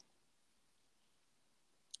that.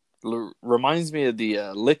 Reminds me of the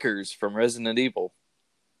lickers from Resident Evil.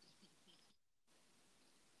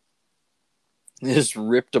 They just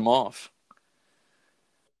ripped them off.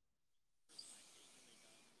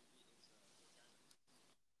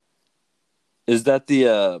 Is that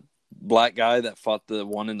the black guy that fought the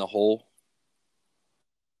one in the hole?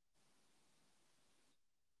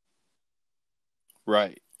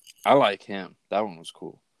 Right. I like him. That one was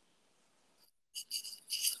cool.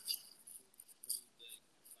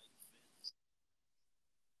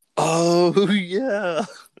 Oh yeah.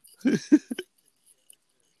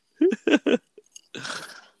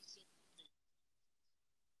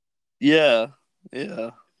 Yeah.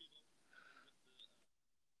 Yeah.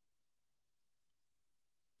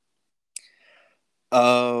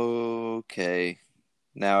 Okay.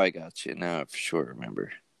 Now I got you. Now I for sure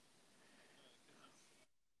remember.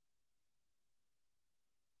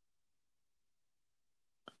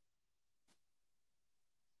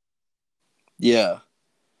 Yeah.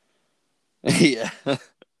 Yeah.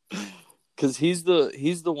 Cuz he's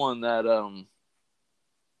the one that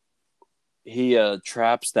he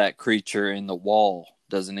traps that creature in the wall,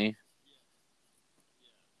 doesn't he?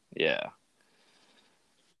 Yeah.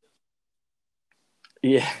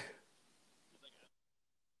 Yeah.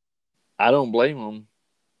 I don't blame him.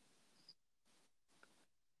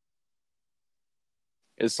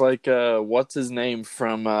 It's like what's his name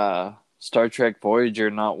from Star Trek Voyager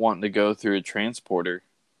not wanting to go through a transporter.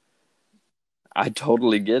 I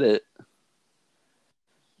totally get it.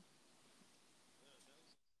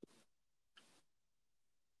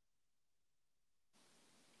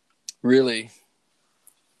 Really?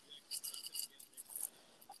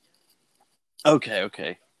 Okay,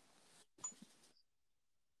 okay.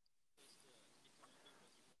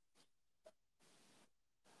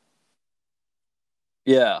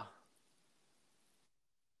 Yeah.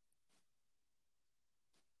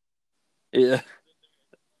 Yeah.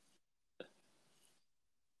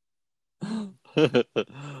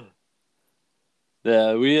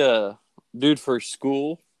 Yeah, we dude for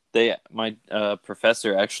school, they my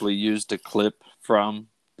professor actually used a clip from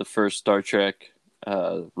the first Star Trek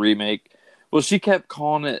remake. Well, she kept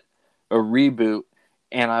calling it a reboot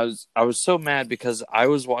and I was so mad because I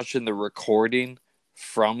was watching the recording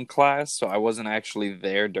from class, so I wasn't actually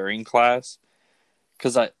there during class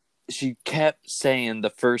cuz I she kept saying the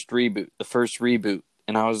first reboot,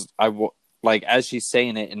 and like as she's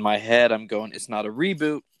saying it in my head, I'm going, it's not a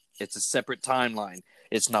reboot, it's a separate timeline.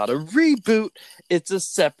 It's not a reboot, it's a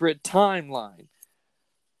separate timeline.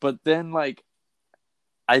 But then, like,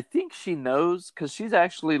 I think she knows because she's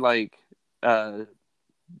actually like, uh,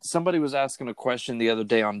 somebody was asking a question the other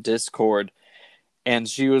day on Discord, and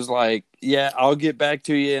she was like, "Yeah, I'll get back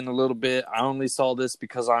to you in a little bit. I only saw this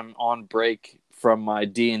because I'm on break from my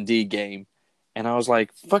D&D game." And I was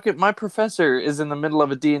like, "Fuck it, my professor is in the middle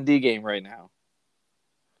of a D&D game right now."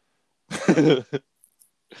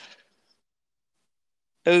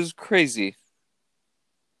 It was crazy.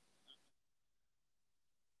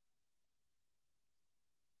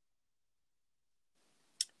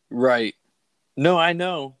 Right. No, I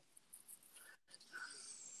know.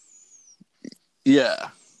 Yeah.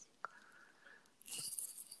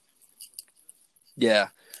 Yeah.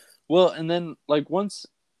 Well, and then like once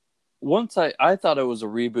I thought it was a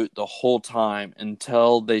reboot the whole time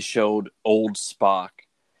until they showed old Spock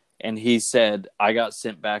and he said I got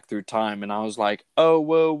sent back through time, and I was like, "Oh,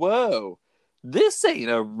 whoa, whoa. This ain't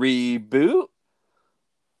a reboot.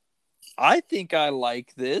 I think I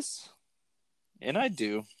like this." And I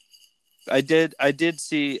do. I did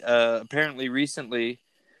see apparently recently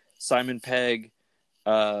Simon Pegg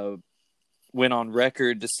uh went on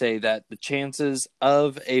record to say that the chances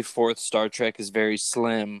of a fourth Star Trek is very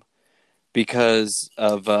slim because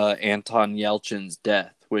of Anton Yelchin's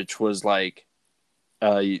death, which was like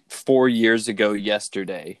 4 years ago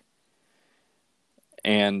yesterday.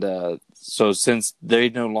 And so since they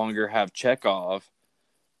no longer have Chekhov,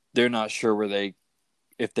 they're not sure where they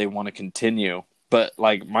if they want to continue. But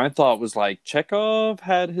like my thought was like Chekhov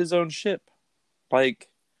had his own ship. Like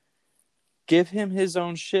give him his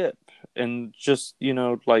own ship and just,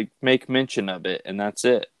 like make mention of it and that's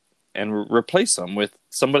it. And replace him with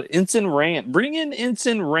somebody. Ensign Rand. Bring in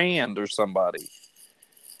Ensign Rand or somebody.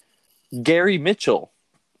 Gary Mitchell.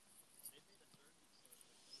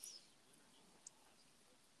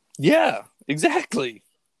 Yeah, exactly.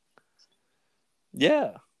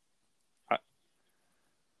 Yeah.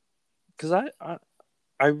 Because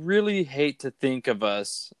I really hate to think of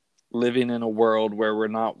us living in a world where we're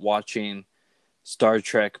not watching Star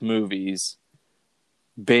Trek movies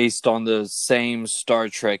based on the same Star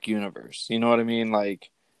Trek universe. You know what I mean? Like,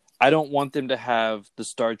 I don't want them to have the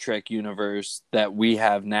Star Trek universe that we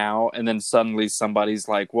have now, and then suddenly somebody's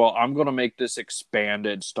like, well, I'm going to make this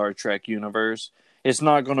expanded Star Trek universe. It's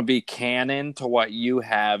not going to be canon to what you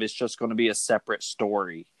have, it's just going to be a separate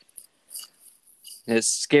story. It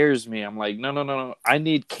scares me. I'm like, no, no, no, no. I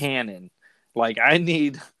need canon. Like, I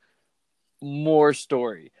need more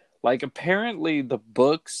story. Like, apparently, the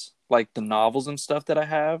books, like the novels and stuff that I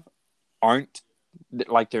have, aren't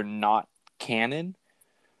like they're not canon,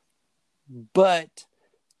 but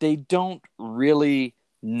they don't really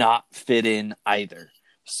not fit in either.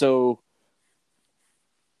 So,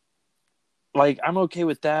 like, I'm okay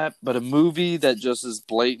with that, but a movie that just is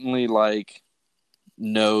blatantly like,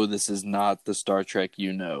 no, this is not the Star Trek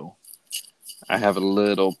you know, I have a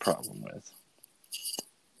little problem with.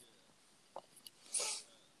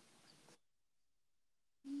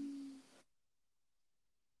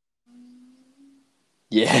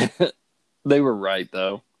 Yeah, they were right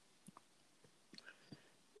though.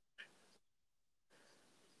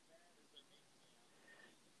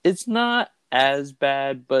 It's not as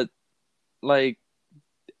bad, but like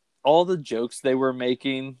all the jokes they were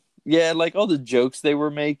making, yeah, like all the jokes they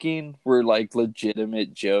were making were like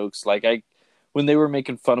legitimate jokes. Like when they were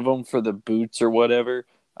making fun of them for the boots or whatever,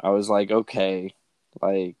 I was like, okay,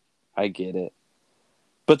 like I get it.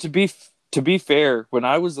 But to be fair, when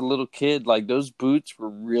I was a little kid, like those boots were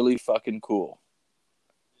really fucking cool.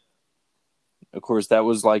 Of course, that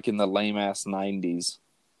was like in the lame ass '90s.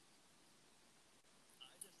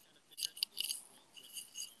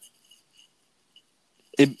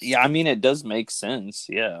 Yeah, I mean, it does make sense.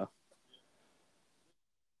 Yeah,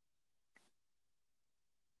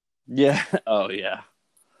 yeah. Oh yeah.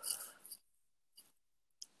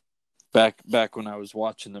 Back when I was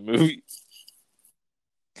watching the movie.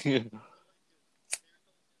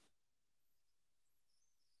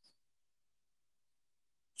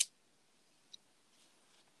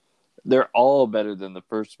 They're all better than the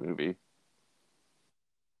first movie.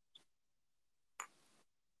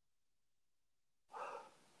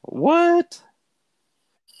 What?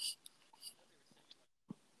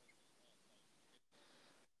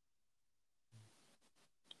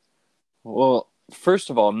 Well, first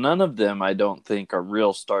of all, none of them I don't think are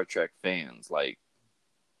real Star Trek fans, like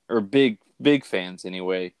or big fans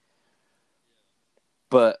anyway.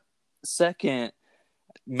 But second,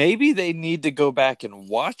 maybe they need to go back and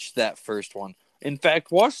watch that first one. In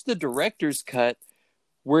fact, watch the director's cut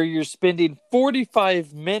where you're spending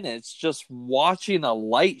 45 minutes just watching a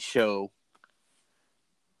light show.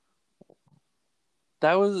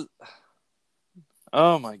 That was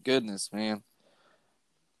oh my goodness, man.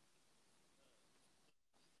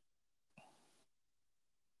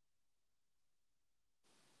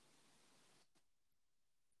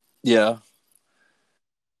 Yeah,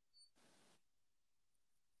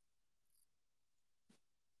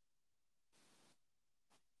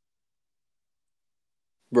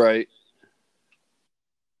 right.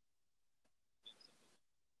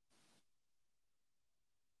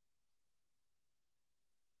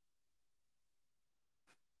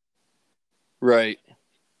 Right.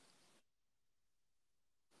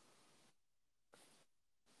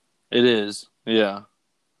 It is. Yeah.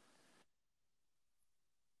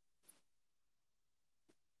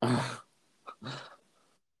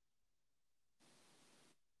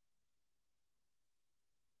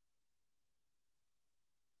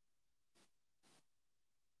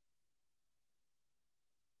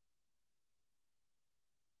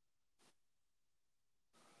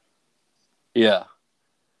 Yeah.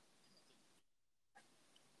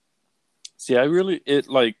 See, I really it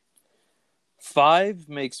like five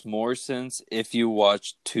makes more sense if you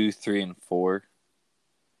watch two, three, and four.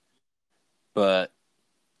 But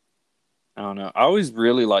I don't know. I always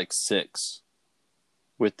really like six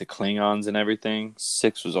with the Klingons and everything.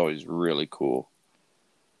 Six was always really cool.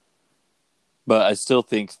 But I still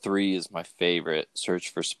think three is my favorite. Search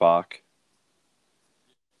for Spock,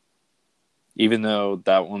 even though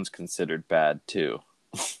that one's considered bad too.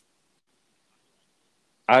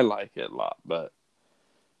 I like it a lot, but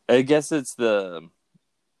I guess it's the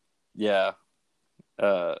yeah.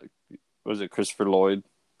 Uh, was it Christopher Lloyd?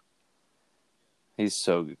 He's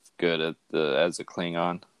so good at the as a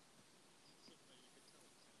Klingon.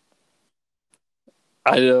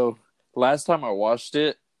 I know. Last time I watched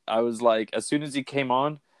it, I was like, as soon as he came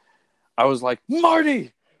on, I was like,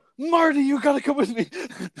 Marty, Marty, you gotta come with me.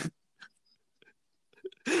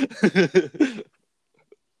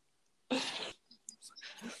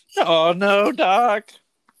 Oh no, Doc.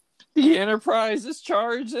 The Enterprise is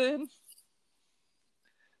charging.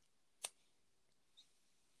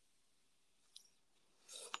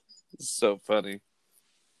 It's so funny.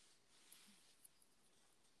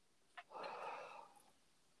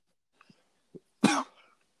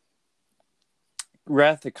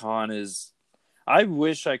 Wrath of Khan is. I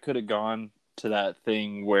wish I could have gone to that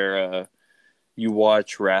thing where you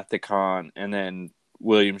watch Wrath of Khan, and then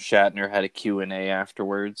William Shatner had a Q&A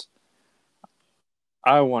afterwards.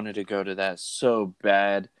 I wanted to go to that so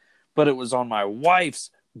bad, but it was on my wife's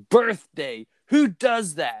birthday. Who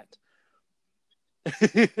does that?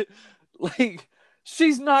 Like,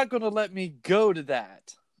 she's not going to let me go to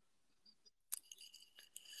that.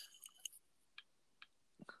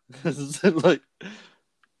 Like,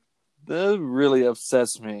 that really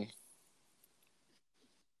upsets me.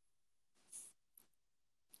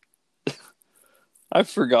 I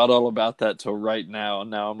forgot all about that till right now.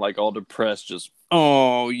 Now I'm like all depressed. Just,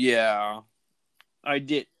 oh yeah, I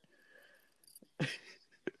did.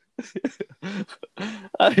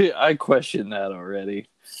 I question that already.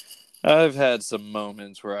 I've had some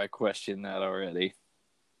moments where I question that already.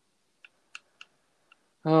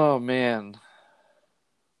 Oh man,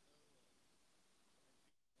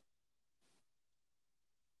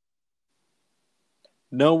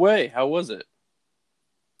 no way. How was it?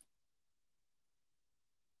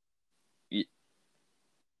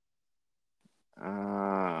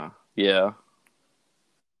 Yeah,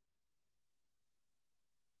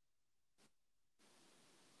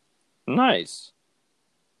 nice.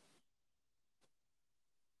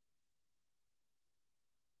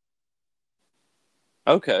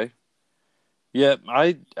 Okay, yeah.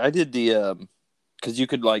 I did the because you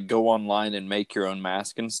could like go online and make your own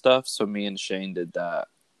mask and stuff. So me and Shane did that.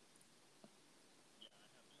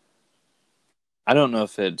 I don't know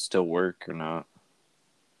if it'd still work or not.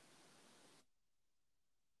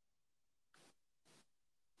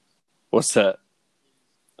 What's that?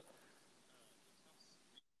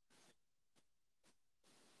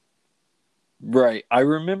 Right. I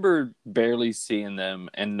remember barely seeing them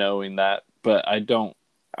and knowing that, but I don't.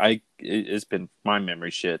 It's been my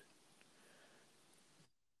memory shit.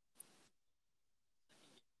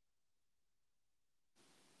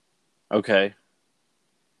 Okay.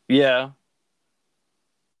 Yeah.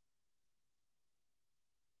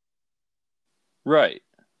 Right.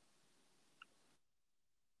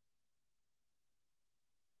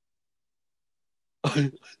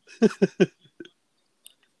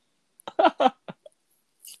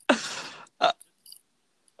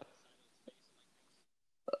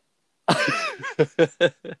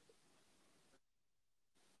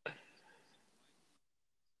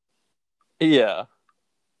 Yeah.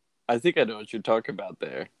 I think I know what you're talking about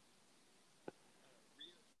there.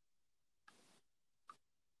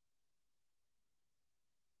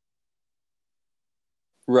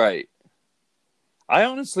 Right. I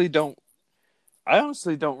honestly don't. I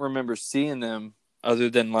honestly don't remember seeing them other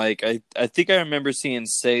than like I think I remember seeing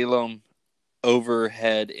Salem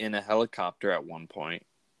overhead in a helicopter at one point,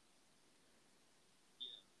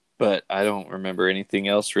 but I don't remember anything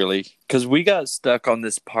else really because we got stuck on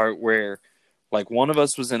this part where like one of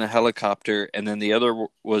us was in a helicopter and then the other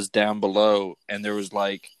was down below and there was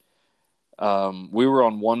like we were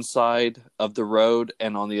on one side of the road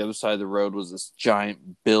and on the other side of the road was this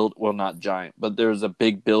giant build, well not giant, but there was a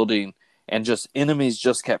big building and just enemies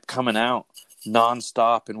just kept coming out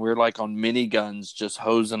nonstop and we are like on miniguns just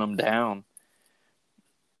hosing them down.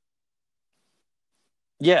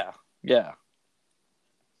 Yeah, yeah.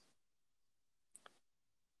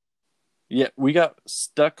 Yeah, we got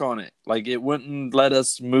stuck on it. Like it wouldn't let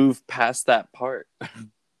us move past that part.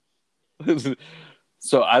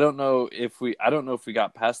 So I don't know if we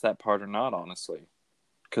got past that part or not, honestly.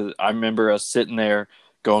 Because I remember us sitting there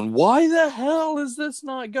going, "Why the hell is this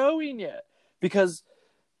not going yet?" Because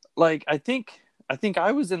like I think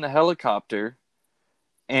I was in the helicopter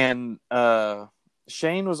and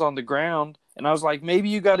Shane was on the ground, and I was like, "Maybe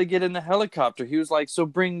you got to get in the helicopter." He was like, "So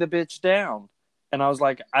bring the bitch down," and I was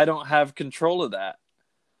like, "I don't have control of that."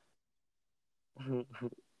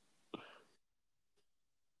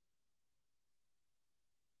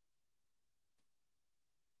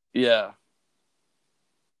 Yeah.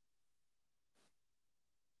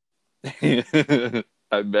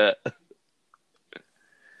 I bet.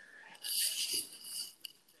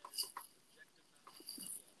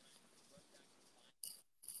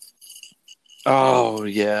 Oh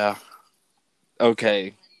yeah.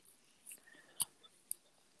 Okay.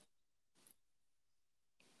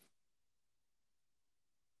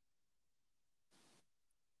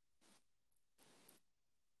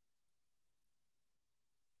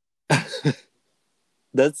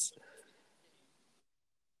 That's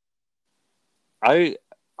I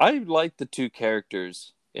I like the two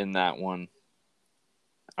characters in that one.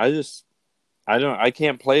 I just I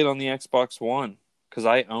can't play it on the Xbox One because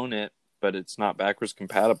I own it, but it's not backwards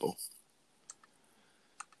compatible.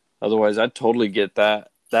 Otherwise, I'd totally get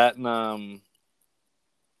that. That and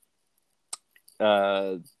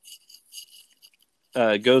uh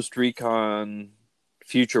Ghost Recon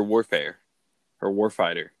Future Warfare or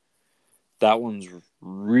Warfighter. That one's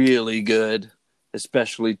really good,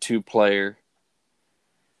 especially 2-player.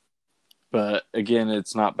 But again,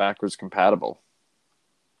 it's not backwards compatible.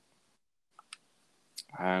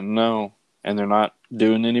 I know, and they're not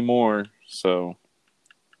doing any more. So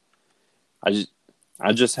I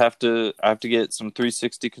just I have to get some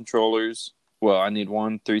 360 controllers. Well, I need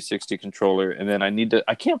one 360 controller, and then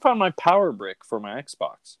I can't find my power brick for my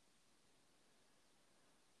Xbox.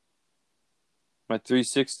 My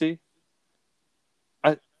 360?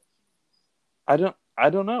 I I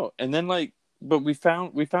don't know. And then but we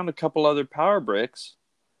found a couple other power bricks.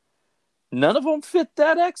 None of them fit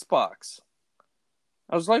that Xbox.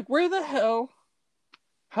 I was like, where the hell?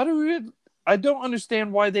 How do we? I don't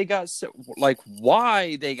understand why they got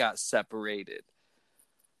why they got separated.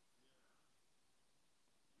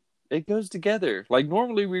 It goes together. Like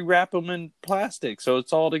normally we wrap them in plastic, so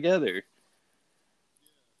it's all together.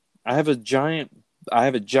 I have a giant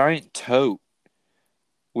tote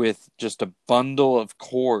with just a bundle of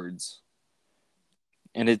cords,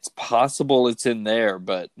 and it's possible it's in there,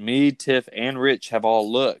 but me, Tiff, and Rich have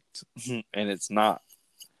all looked, and it's not.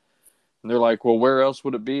 And they're like, "Well, where else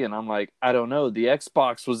would it be?" And I'm like, "I don't know. The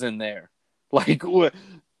Xbox was in there." Like, what?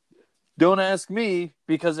 Don't ask me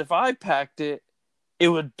because if I packed it, it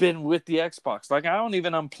would have been with the Xbox. Like, I don't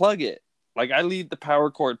even unplug it. Like, I leave the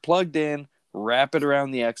power cord plugged in, wrap it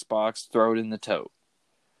around the Xbox, throw it in the tote.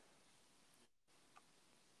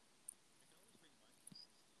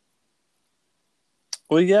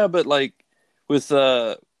 Well, yeah, but like with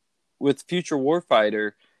uh with Future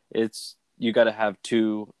Warfighter, it's you got to have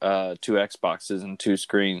two Xboxes and two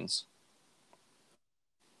screens.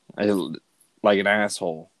 I, like an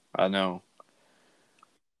asshole. I know.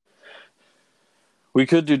 We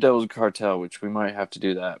could do Devil's Cartel, which we might have to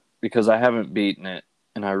do that because I haven't beaten it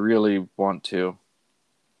and I really want to.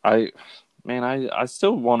 I man, I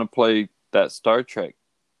still want to play that Star Trek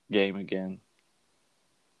game again.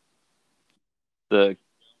 The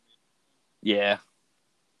yeah.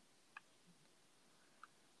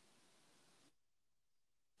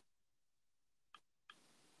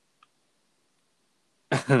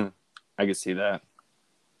 I can see that.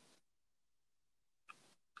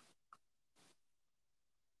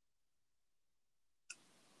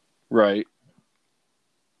 Right.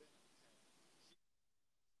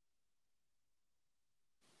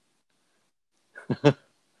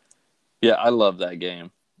 Yeah, I love that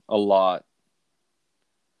game a lot.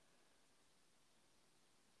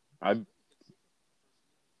 I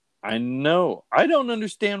I know. I don't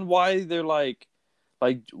understand why they're like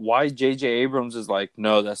why J.J. Abrams is like,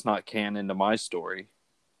 no, that's not canon to my story.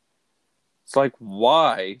 It's like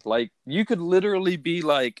why? Like you could literally be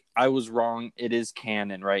like, I was wrong. It is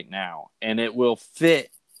canon right now, and it will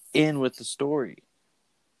fit in with the story.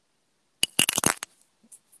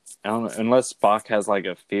 I don't know, unless Spock has like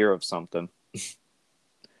a fear of something.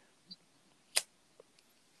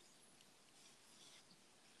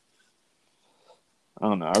 I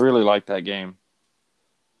don't know. I really like that game.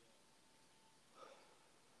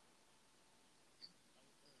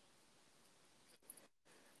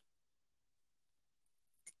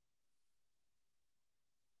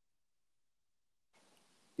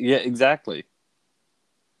 Yeah, exactly.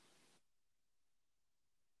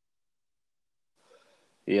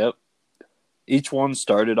 Yep. Each one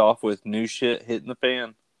started off with new shit hitting the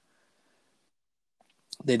fan.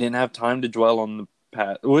 They didn't have time to dwell on the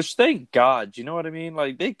past, which thank God. You know what I mean?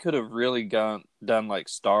 Like they could have really gone done like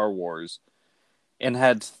Star Wars and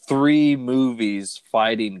had 3 movies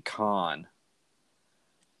fighting Khan.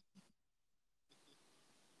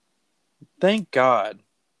 Thank God.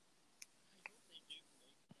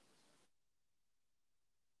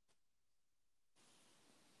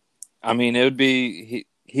 I mean, it would be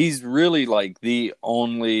he's really like the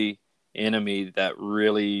only enemy that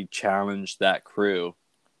really challenged that crew.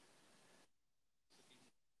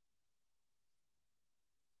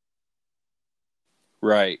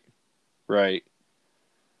 Right, right.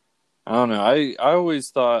 I don't know. I always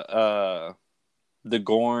thought the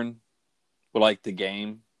Gorn, like the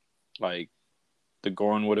game, like the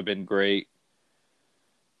Gorn would have been great.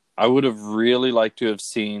 I would have really liked to have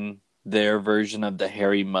seen their version of the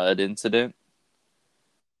Harry Mudd incident.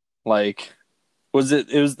 Like,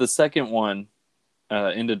 it was the second one,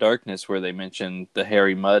 Into Darkness, where they mentioned the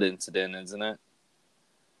Harry Mudd incident, isn't it?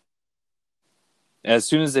 As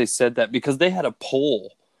soon as they said that, because they had a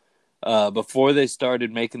poll before they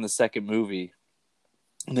started making the second movie,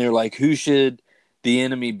 and they were like, "Who should the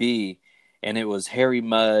enemy be?" And it was Harry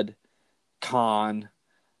Mudd, Khan,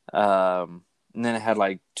 and then it had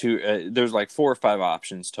like two. There's like 4 or 5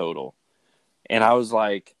 options total, and I was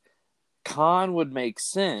like, Khan would make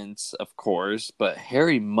sense, of course, but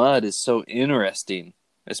Harry Mudd is so interesting,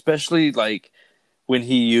 especially like when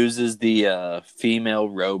he uses the female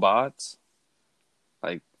robots.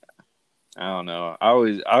 Like, I don't know. I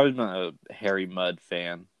was a Harry Mudd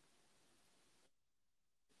fan.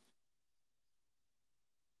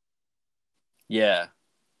 Yeah,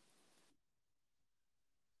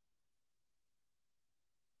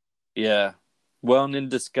 yeah. Well, and in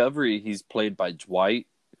Discovery, he's played by Dwight,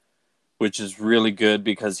 which is really good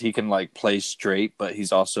because he can like play straight, but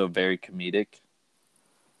he's also very comedic.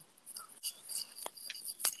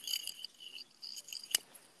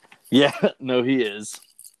 Yeah, no, he is.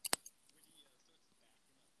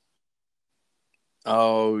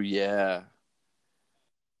 Oh yeah,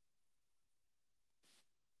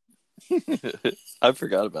 I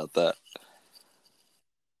forgot about that.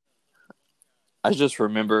 I just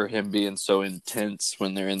remember him being so intense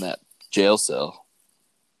when they're in that jail cell.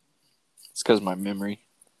 It's because of my memory.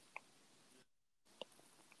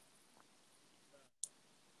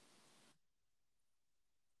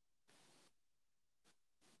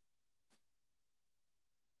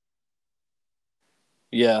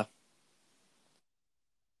 Yeah,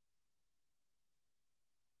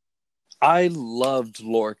 I loved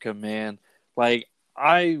Lorca, man. Like,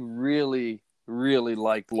 I really, really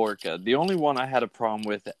liked Lorca. The only one I had a problem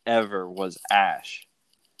with ever was Ash.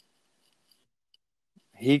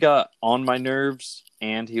 He got on my nerves,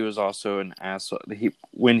 and he was also an asshole.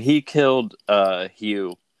 When he killed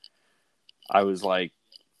Hugh, I was like,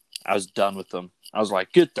 I was done with him. I was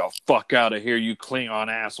like, get the fuck out of here, you Klingon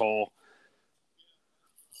asshole.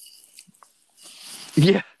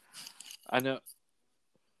 Yeah, I know.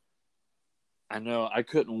 I know. I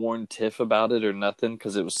couldn't warn Tiff about it or nothing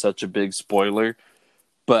because it was such a big spoiler.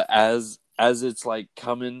 But as it's like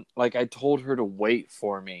coming, like I told her to wait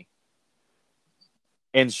for me,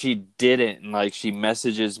 and she didn't. And like she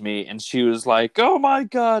messages me, and she was like, "Oh my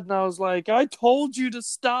god!" And I was like, "I told you to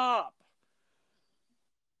stop.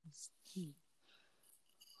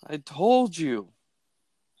 I told you."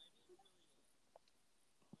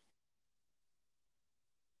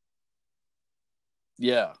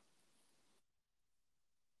 Yeah,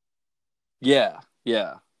 yeah,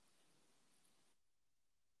 yeah,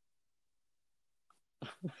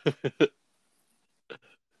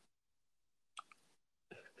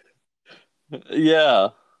 yeah,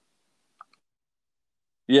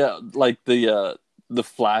 yeah. Like the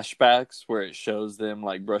flashbacks where it shows them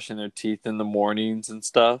like brushing their teeth in the mornings and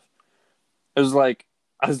stuff. It was like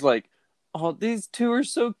I was like, oh, these two are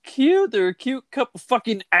so cute. They're a cute couple.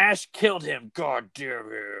 Fucking Ash killed him. God damn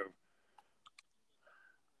him.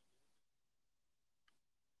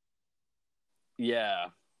 Yeah.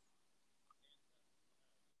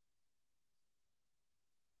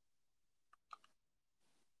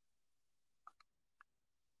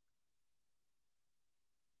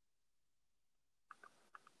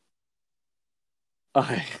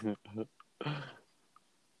 I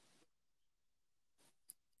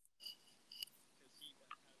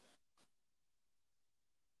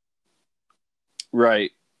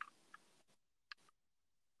right.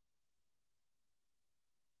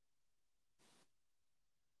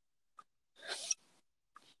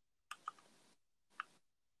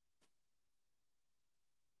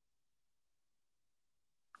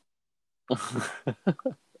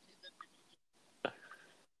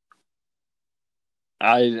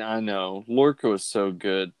 I know. Lorca was so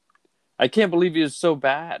good. I can't believe he was so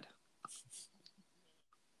bad.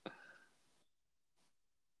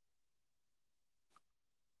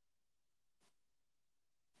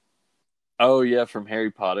 Oh yeah, from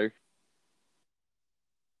Harry Potter.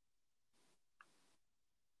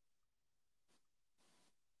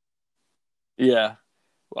 Yeah.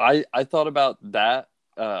 I thought about that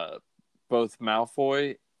both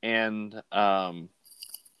Malfoy and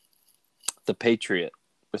the Patriot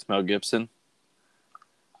with Mel Gibson.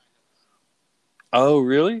 Oh,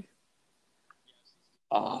 really?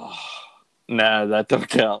 Oh, nah, that don't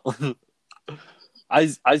count.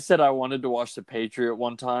 I said I wanted to watch The Patriot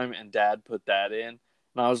one time, and Dad put that in, and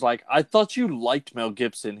I was like, I thought you liked Mel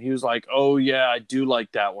Gibson. He was like, Oh yeah, I do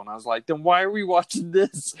like that one. I was like, then why are we watching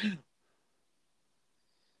this?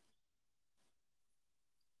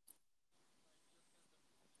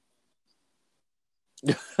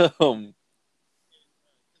 um,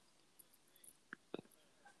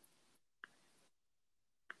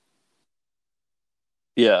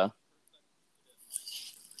 yeah,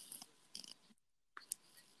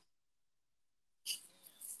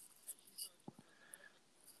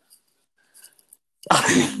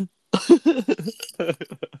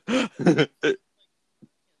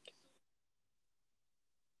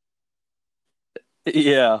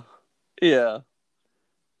 Yeah. Yeah.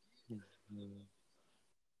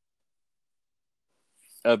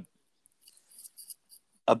 A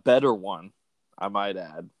a better one, I might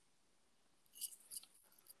add.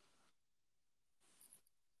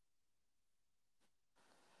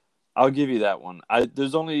 I'll give you that one. I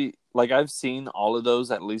there's only like I've seen all of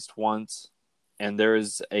those at least once, and there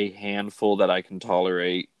is a handful that I can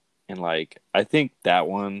tolerate, and like I think that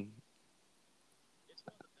one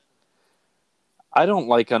I don't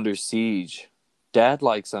like Under Siege. Dad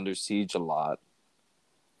likes Under Siege a lot,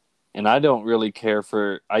 and I don't really care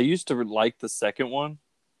for. I used to like the second one,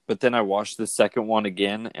 but then I watched the second one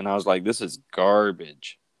again, and I was like, "This is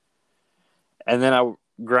garbage." And then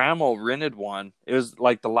Grandma rented one. It was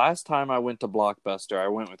like the last time I went to Blockbuster, I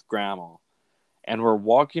went with Grandma, and we're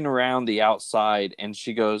walking around the outside, and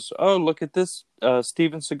she goes, "Oh, look at this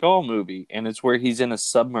Steven Seagal movie," and it's where he's in a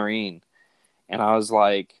submarine, and I was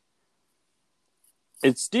like,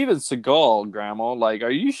 "It's Steven Seagal, Grandma. Like,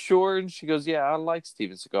 are you sure?" And she goes, "Yeah, I like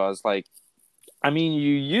Steven Seagal." I was like, "I mean,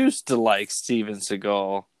 you used to like Steven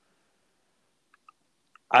Seagal."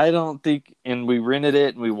 I don't think, and we rented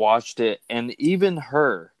it and we watched it, and even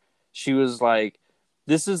her, she was like,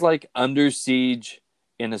 "This is like Under Siege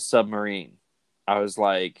in a submarine." I was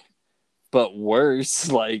like, but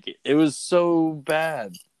worse. Like it was so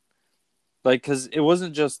bad. Like because it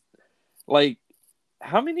wasn't just like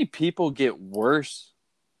how many people get worse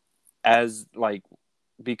as like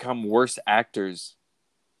become worse actors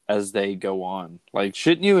as they go on. Like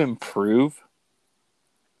shouldn't you improve?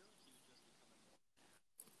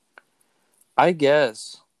 I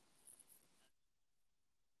guess.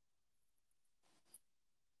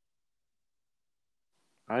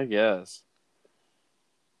 I guess.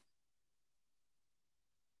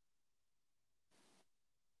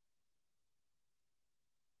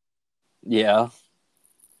 Yeah.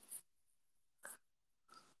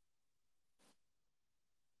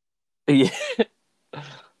 Yeah.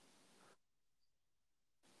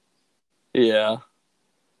 Yeah.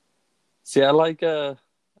 See, I like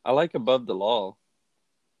Above the Law.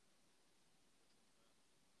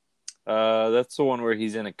 That's the one where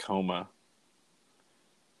he's in a coma.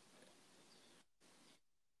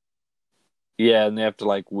 Yeah, and they have to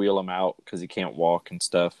like wheel him out because he can't walk and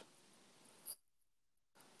stuff.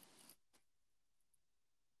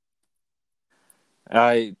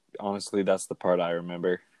 I honestly, that's the part I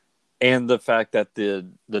remember. And the fact that the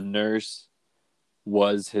nurse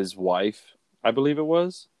was his wife, I believe it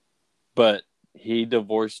was, but he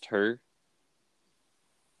divorced her.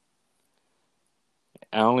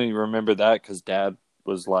 I only remember that because Dad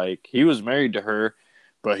was like he was married to her,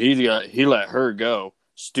 but he let her go.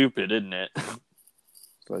 Stupid, isn't it?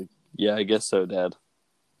 Like, yeah, I guess so, Dad.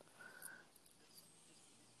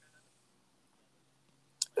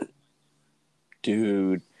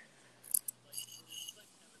 Dude,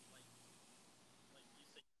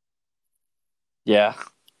 yeah,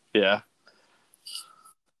 yeah.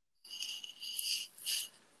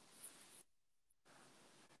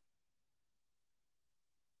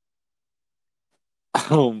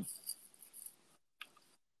 Um,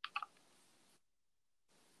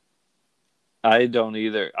 I don't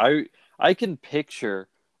either. I can picture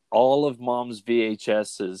all of Mom's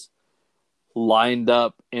VHSs lined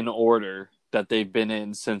up in order that they've been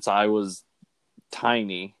in since I was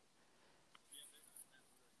tiny.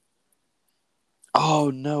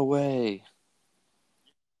 Oh, no way.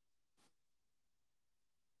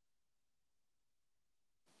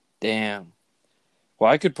 Damn.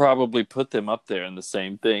 Well, I could probably put them up there in the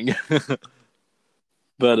same thing.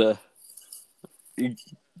 But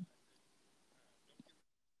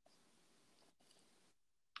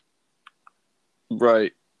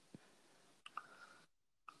right.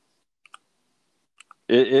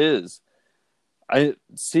 It is. I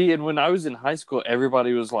see, and when I was in high school,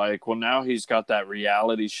 everybody was like, "Well, now he's got that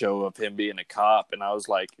reality show of him being a cop," and I was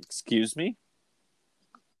like, "Excuse me?"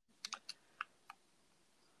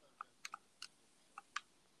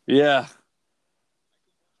 Yeah,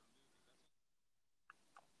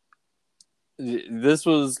 this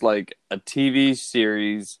was like a TV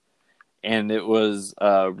series, and it was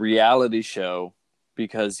a reality show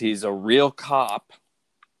because he's a real cop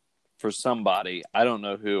for somebody. I don't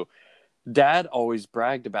know who. Dad always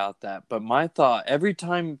bragged about that, but my thought every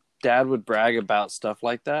time Dad would brag about stuff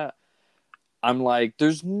like that, I'm like,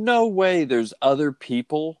 there's no way there's other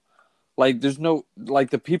people. Like, there's no,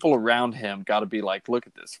 like, the people around him got to be like, look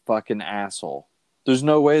at this fucking asshole. There's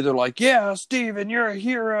no way they're like, yeah, Steven, you're a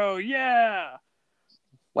hero. Yeah.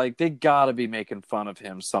 Like, they gotta be making fun of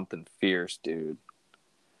him something fierce, dude.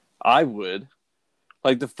 I would.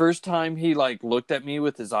 Like, the first time he, like, looked at me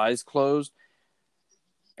with his eyes closed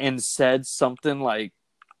and said something, like,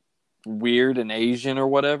 weird and Asian or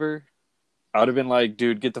whatever, I would have been like,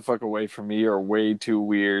 dude, get the fuck away from me. You're way too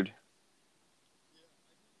weird.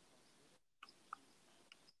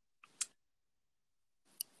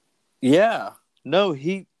 Yeah. No,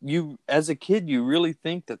 you, as a kid, you really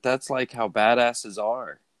think that that's like how badasses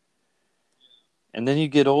are. And then you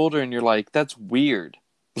get older and you're like, that's weird.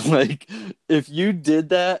 Like, if you did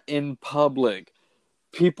that in public,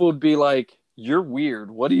 people would be like, you're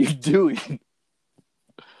weird. What are you doing?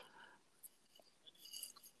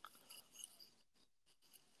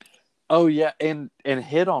 Oh yeah, and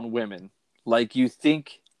hit on women. Like you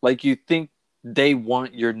think they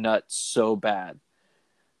want your nuts so bad.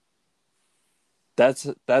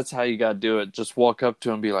 That's how you got to do it. Just walk up to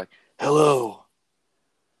them and be like, "Hello,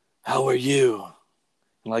 how are you?"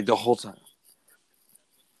 And like the whole time.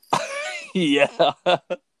 Yeah.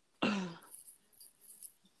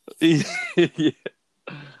 Yeah.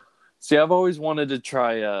 See, I've always wanted to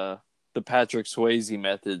try the Patrick Swayze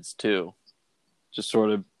methods too. Just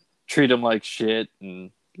sort of treat them like shit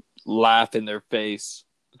and laugh in their face.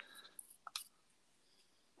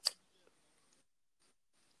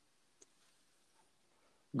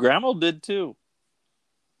 Grandma did too.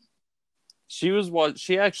 She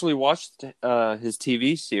actually watched his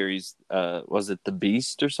TV series. Was it The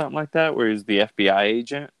Beast or something like that, where he's the FBI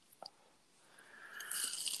agent?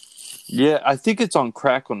 Yeah, I think it's on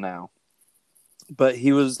Crackle now. But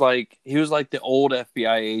he was like the old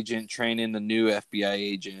FBI agent training the new FBI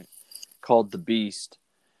agent called the Beast,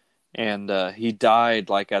 and he died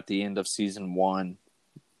like at the end of season one.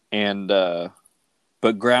 And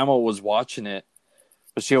but Grandma was watching it,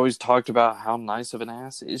 but she always talked about how nice of an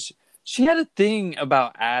ass is. She had a thing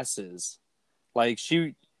about asses. Like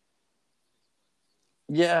she,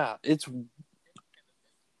 yeah, it's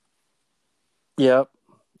yep.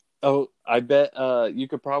 Oh, I bet you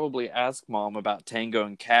could probably ask Mom about Tango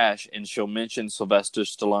and Cash, and she'll mention Sylvester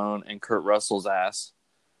Stallone and Kurt Russell's ass.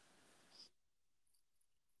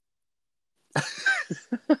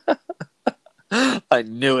 I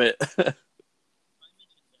knew it.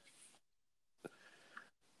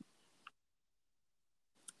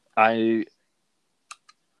 I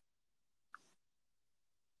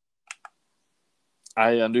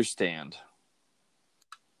I understand.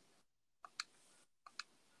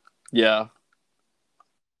 Yeah.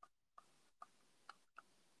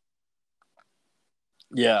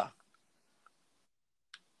 Yeah.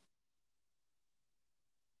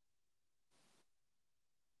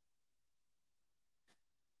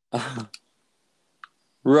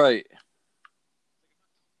 Right.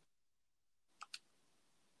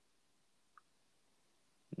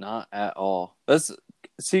 Not at all. That's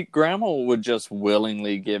See, Grandma would just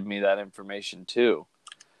willingly give me that information too.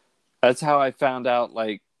 That's how I found out.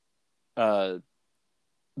 Like, uh,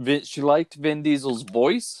 she liked Vin Diesel's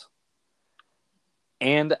voice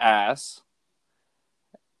and ass.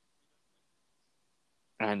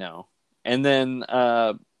 I know. And then,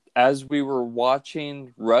 as we were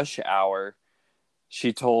watching Rush Hour,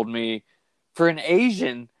 she told me, for an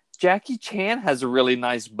Asian, Jackie Chan has a really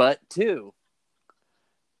nice butt too.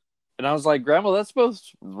 And I was like, Grandma, that's both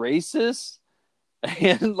racist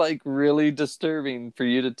and like really disturbing for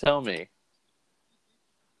you to tell me.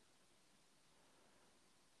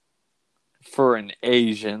 For an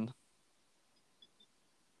Asian.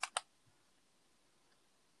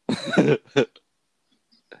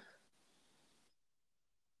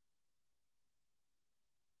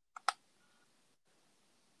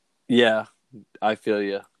 Yeah, I feel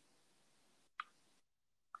you.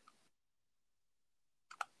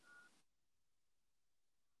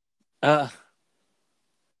 Uh,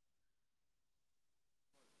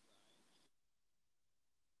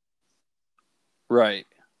 right.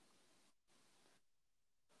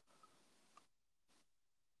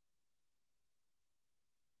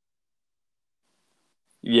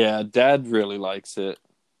 Yeah, Dad really likes it.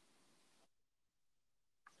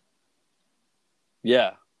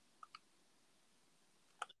 Yeah.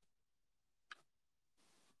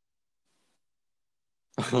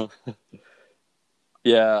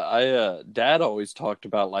 Yeah, I Dad always talked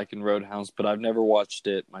about liking Roadhouse, but I've never watched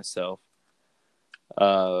it myself.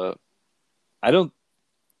 Uh I don't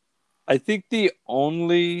I think the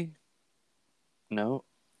only no,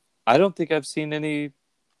 I don't think I've seen any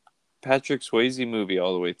Patrick Swayze movie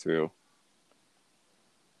all the way through.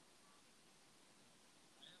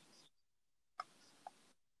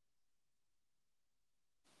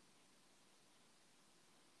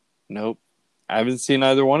 Nope. I haven't seen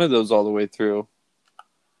either one of those all the way through.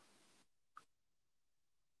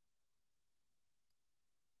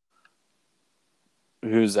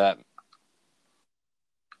 Who's that?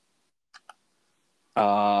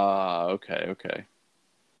 Ah, okay, okay.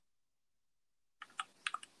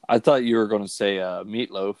 I thought you were going to say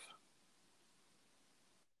Meatloaf.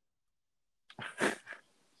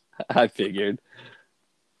 I figured.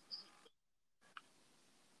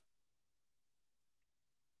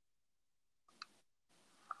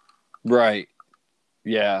 Right.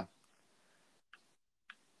 Yeah.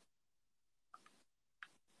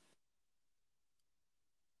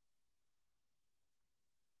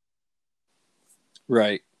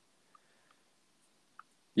 Right.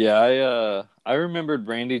 Yeah, I remembered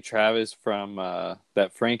Randy Travis from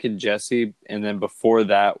that Frank and Jesse, and then before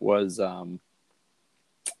that was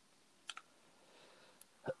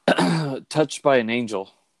Touched by an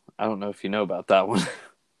Angel. I don't know if you know about that one.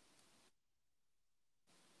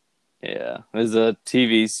 Yeah, it was a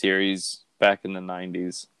TV series back in the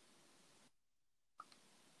 90s.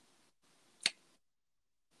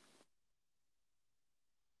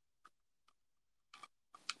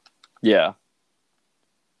 Yeah.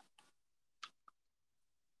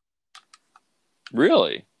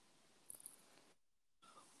 Really?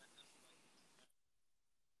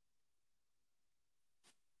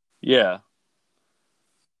 Yeah.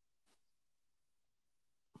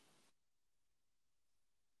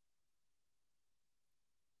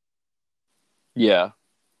 Yeah.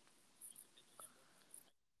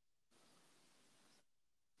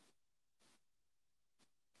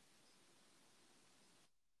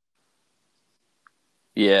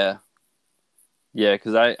 Yeah. Yeah,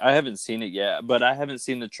 because I haven't seen it yet, but I haven't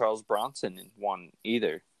seen the Charles Bronson one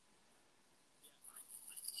either.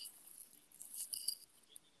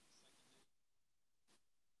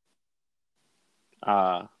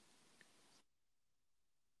 Uh,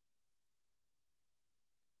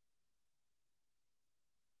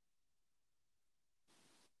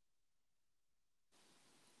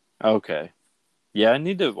 okay. Yeah, I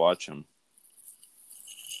need to watch them.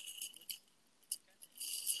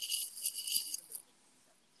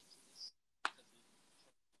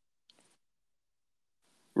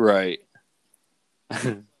 Right.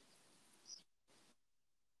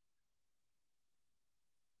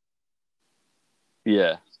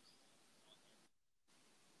 Yeah.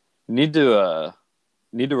 Need to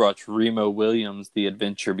need to watch Remo Williams, The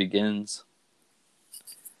Adventure Begins.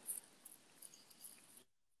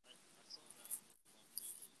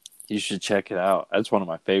 You should check it out. That's one of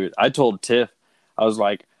my favorites. I told Tiff, I was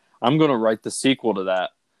like, I'm gonna write the sequel to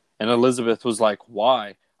that. And Elizabeth was like,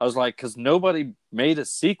 why? I was like, because nobody made a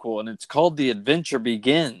sequel and it's called The Adventure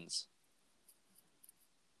Begins.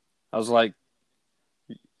 I was like,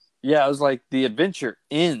 yeah, I was like, the adventure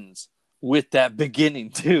ends with that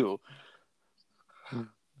beginning too.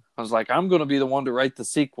 I was like, I'm gonna be the one to write the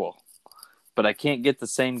sequel. But I can't get the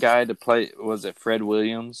same guy to play. Was it Fred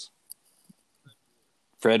Williams?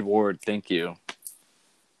 Fred Ward, thank you.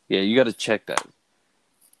 Yeah, you got to check that.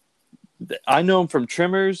 I know him from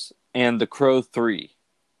Trimmers and The Crow 3.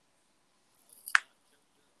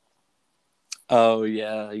 Oh,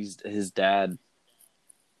 yeah, he's his dad.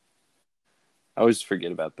 I always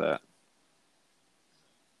forget about that.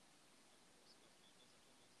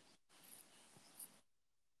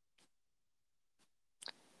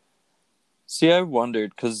 See, I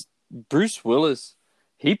wondered because Bruce Willis,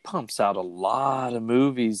 he pumps out a lot of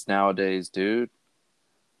movies nowadays, dude.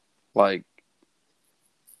 Like,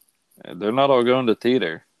 they're not all going to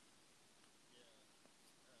theater.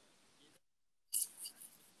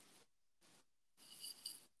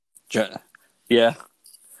 Yeah,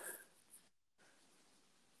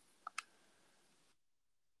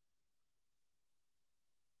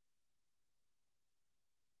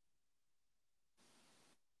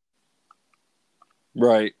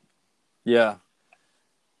 right. Yeah.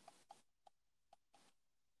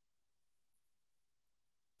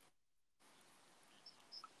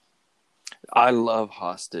 I love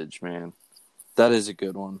Hostage, man. That is a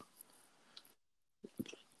good one.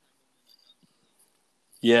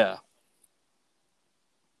 Yeah.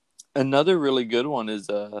 Another really good one is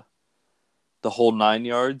the whole 9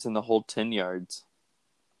 yards and the whole 10 yards.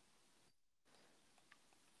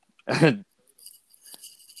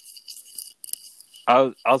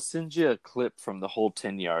 I'll send you a clip from the whole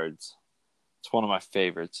 10 yards. It's one of my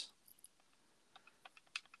favorites.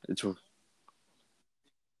 It's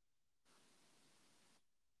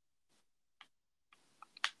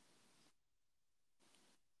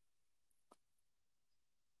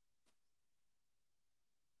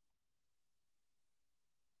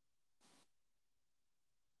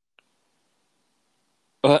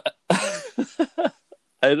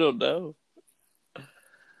I don't know.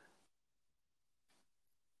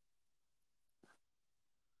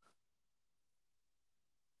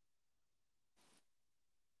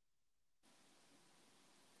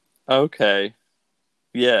 Okay.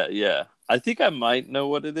 Yeah, yeah. I think I might know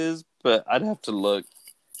what it is, but I'd have to look.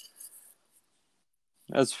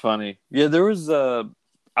 That's funny. Yeah, there was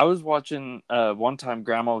I was watching one time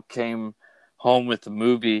grandma came home with a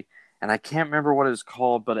movie and I can't remember what it's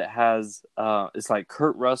called, but it has it's like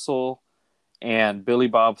Kurt Russell and Billy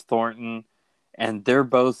Bob Thornton and they're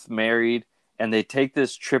both married and they take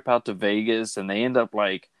this trip out to Vegas and they end up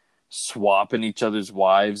like swapping each other's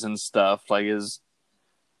wives and stuff. Like is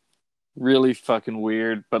really fucking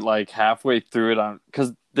weird, but like halfway through it on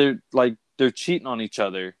cuz they're cheating on each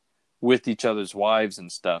other with each other's wives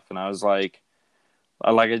and stuff and I was like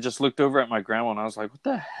I just looked over at my grandma and I was like, "What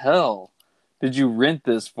the hell did you rent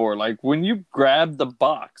this for? Like when you grabbed the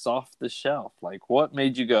box off the shelf, like what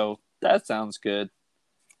made you go, that sounds good?"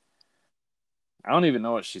 I don't even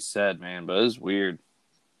know what she said, man, but it was weird.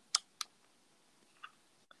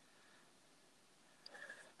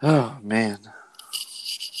 Oh man.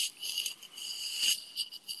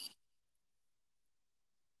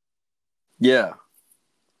 Yeah,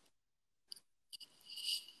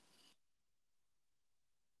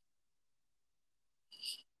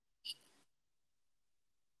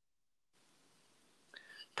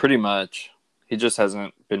 pretty much. He just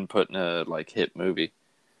hasn't been put in a like hit movie.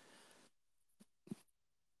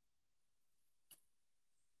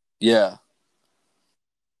 Yeah.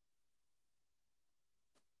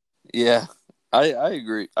 Yeah. I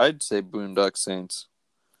agree. I'd say Boondock Saints.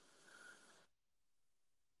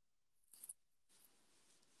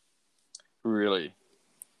 Really.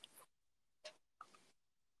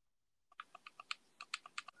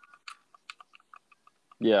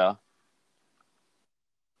 Yeah.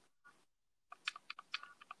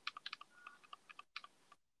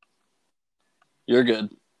 You're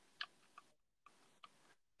good.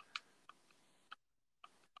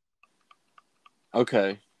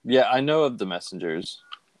 Okay. Yeah, I know of The Messengers.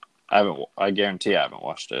 I guarantee I haven't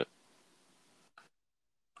watched it.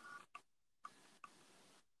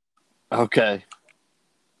 Okay.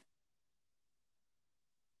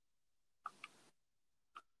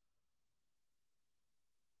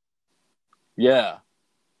 Yeah.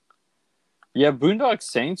 Yeah, Boondock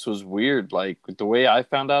Saints was weird. Like the way I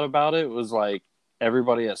found out about it was like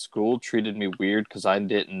everybody at school treated me weird because I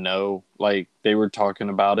didn't know. Like they were talking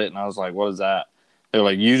about it, and I was like, "What is that?" They're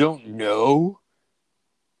like, "You don't know?"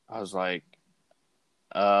 I was like,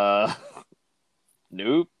 "Uh,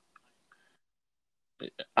 nope."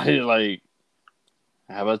 I like,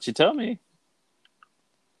 how about you tell me?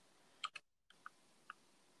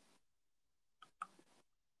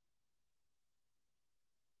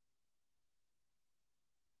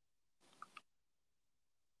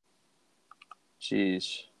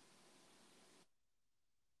 Jeez,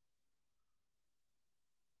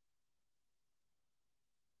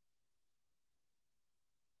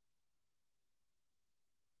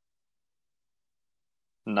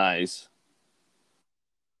 nice.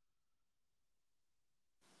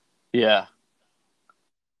 Yeah,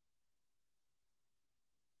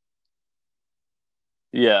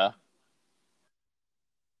 yeah,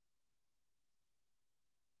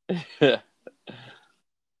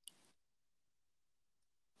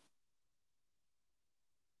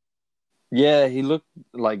 yeah. He looked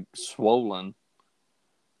like swollen.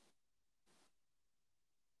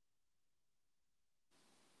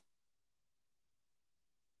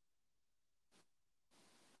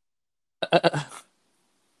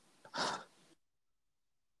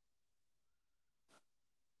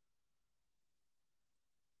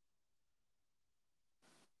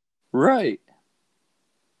 Right.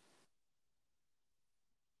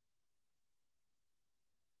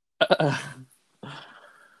 All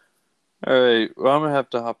right. Well, I'm gonna have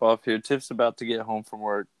to hop off here. Tiff's about to get home from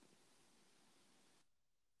work.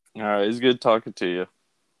 All right. It's good talking to you.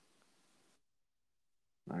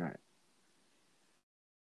 All right.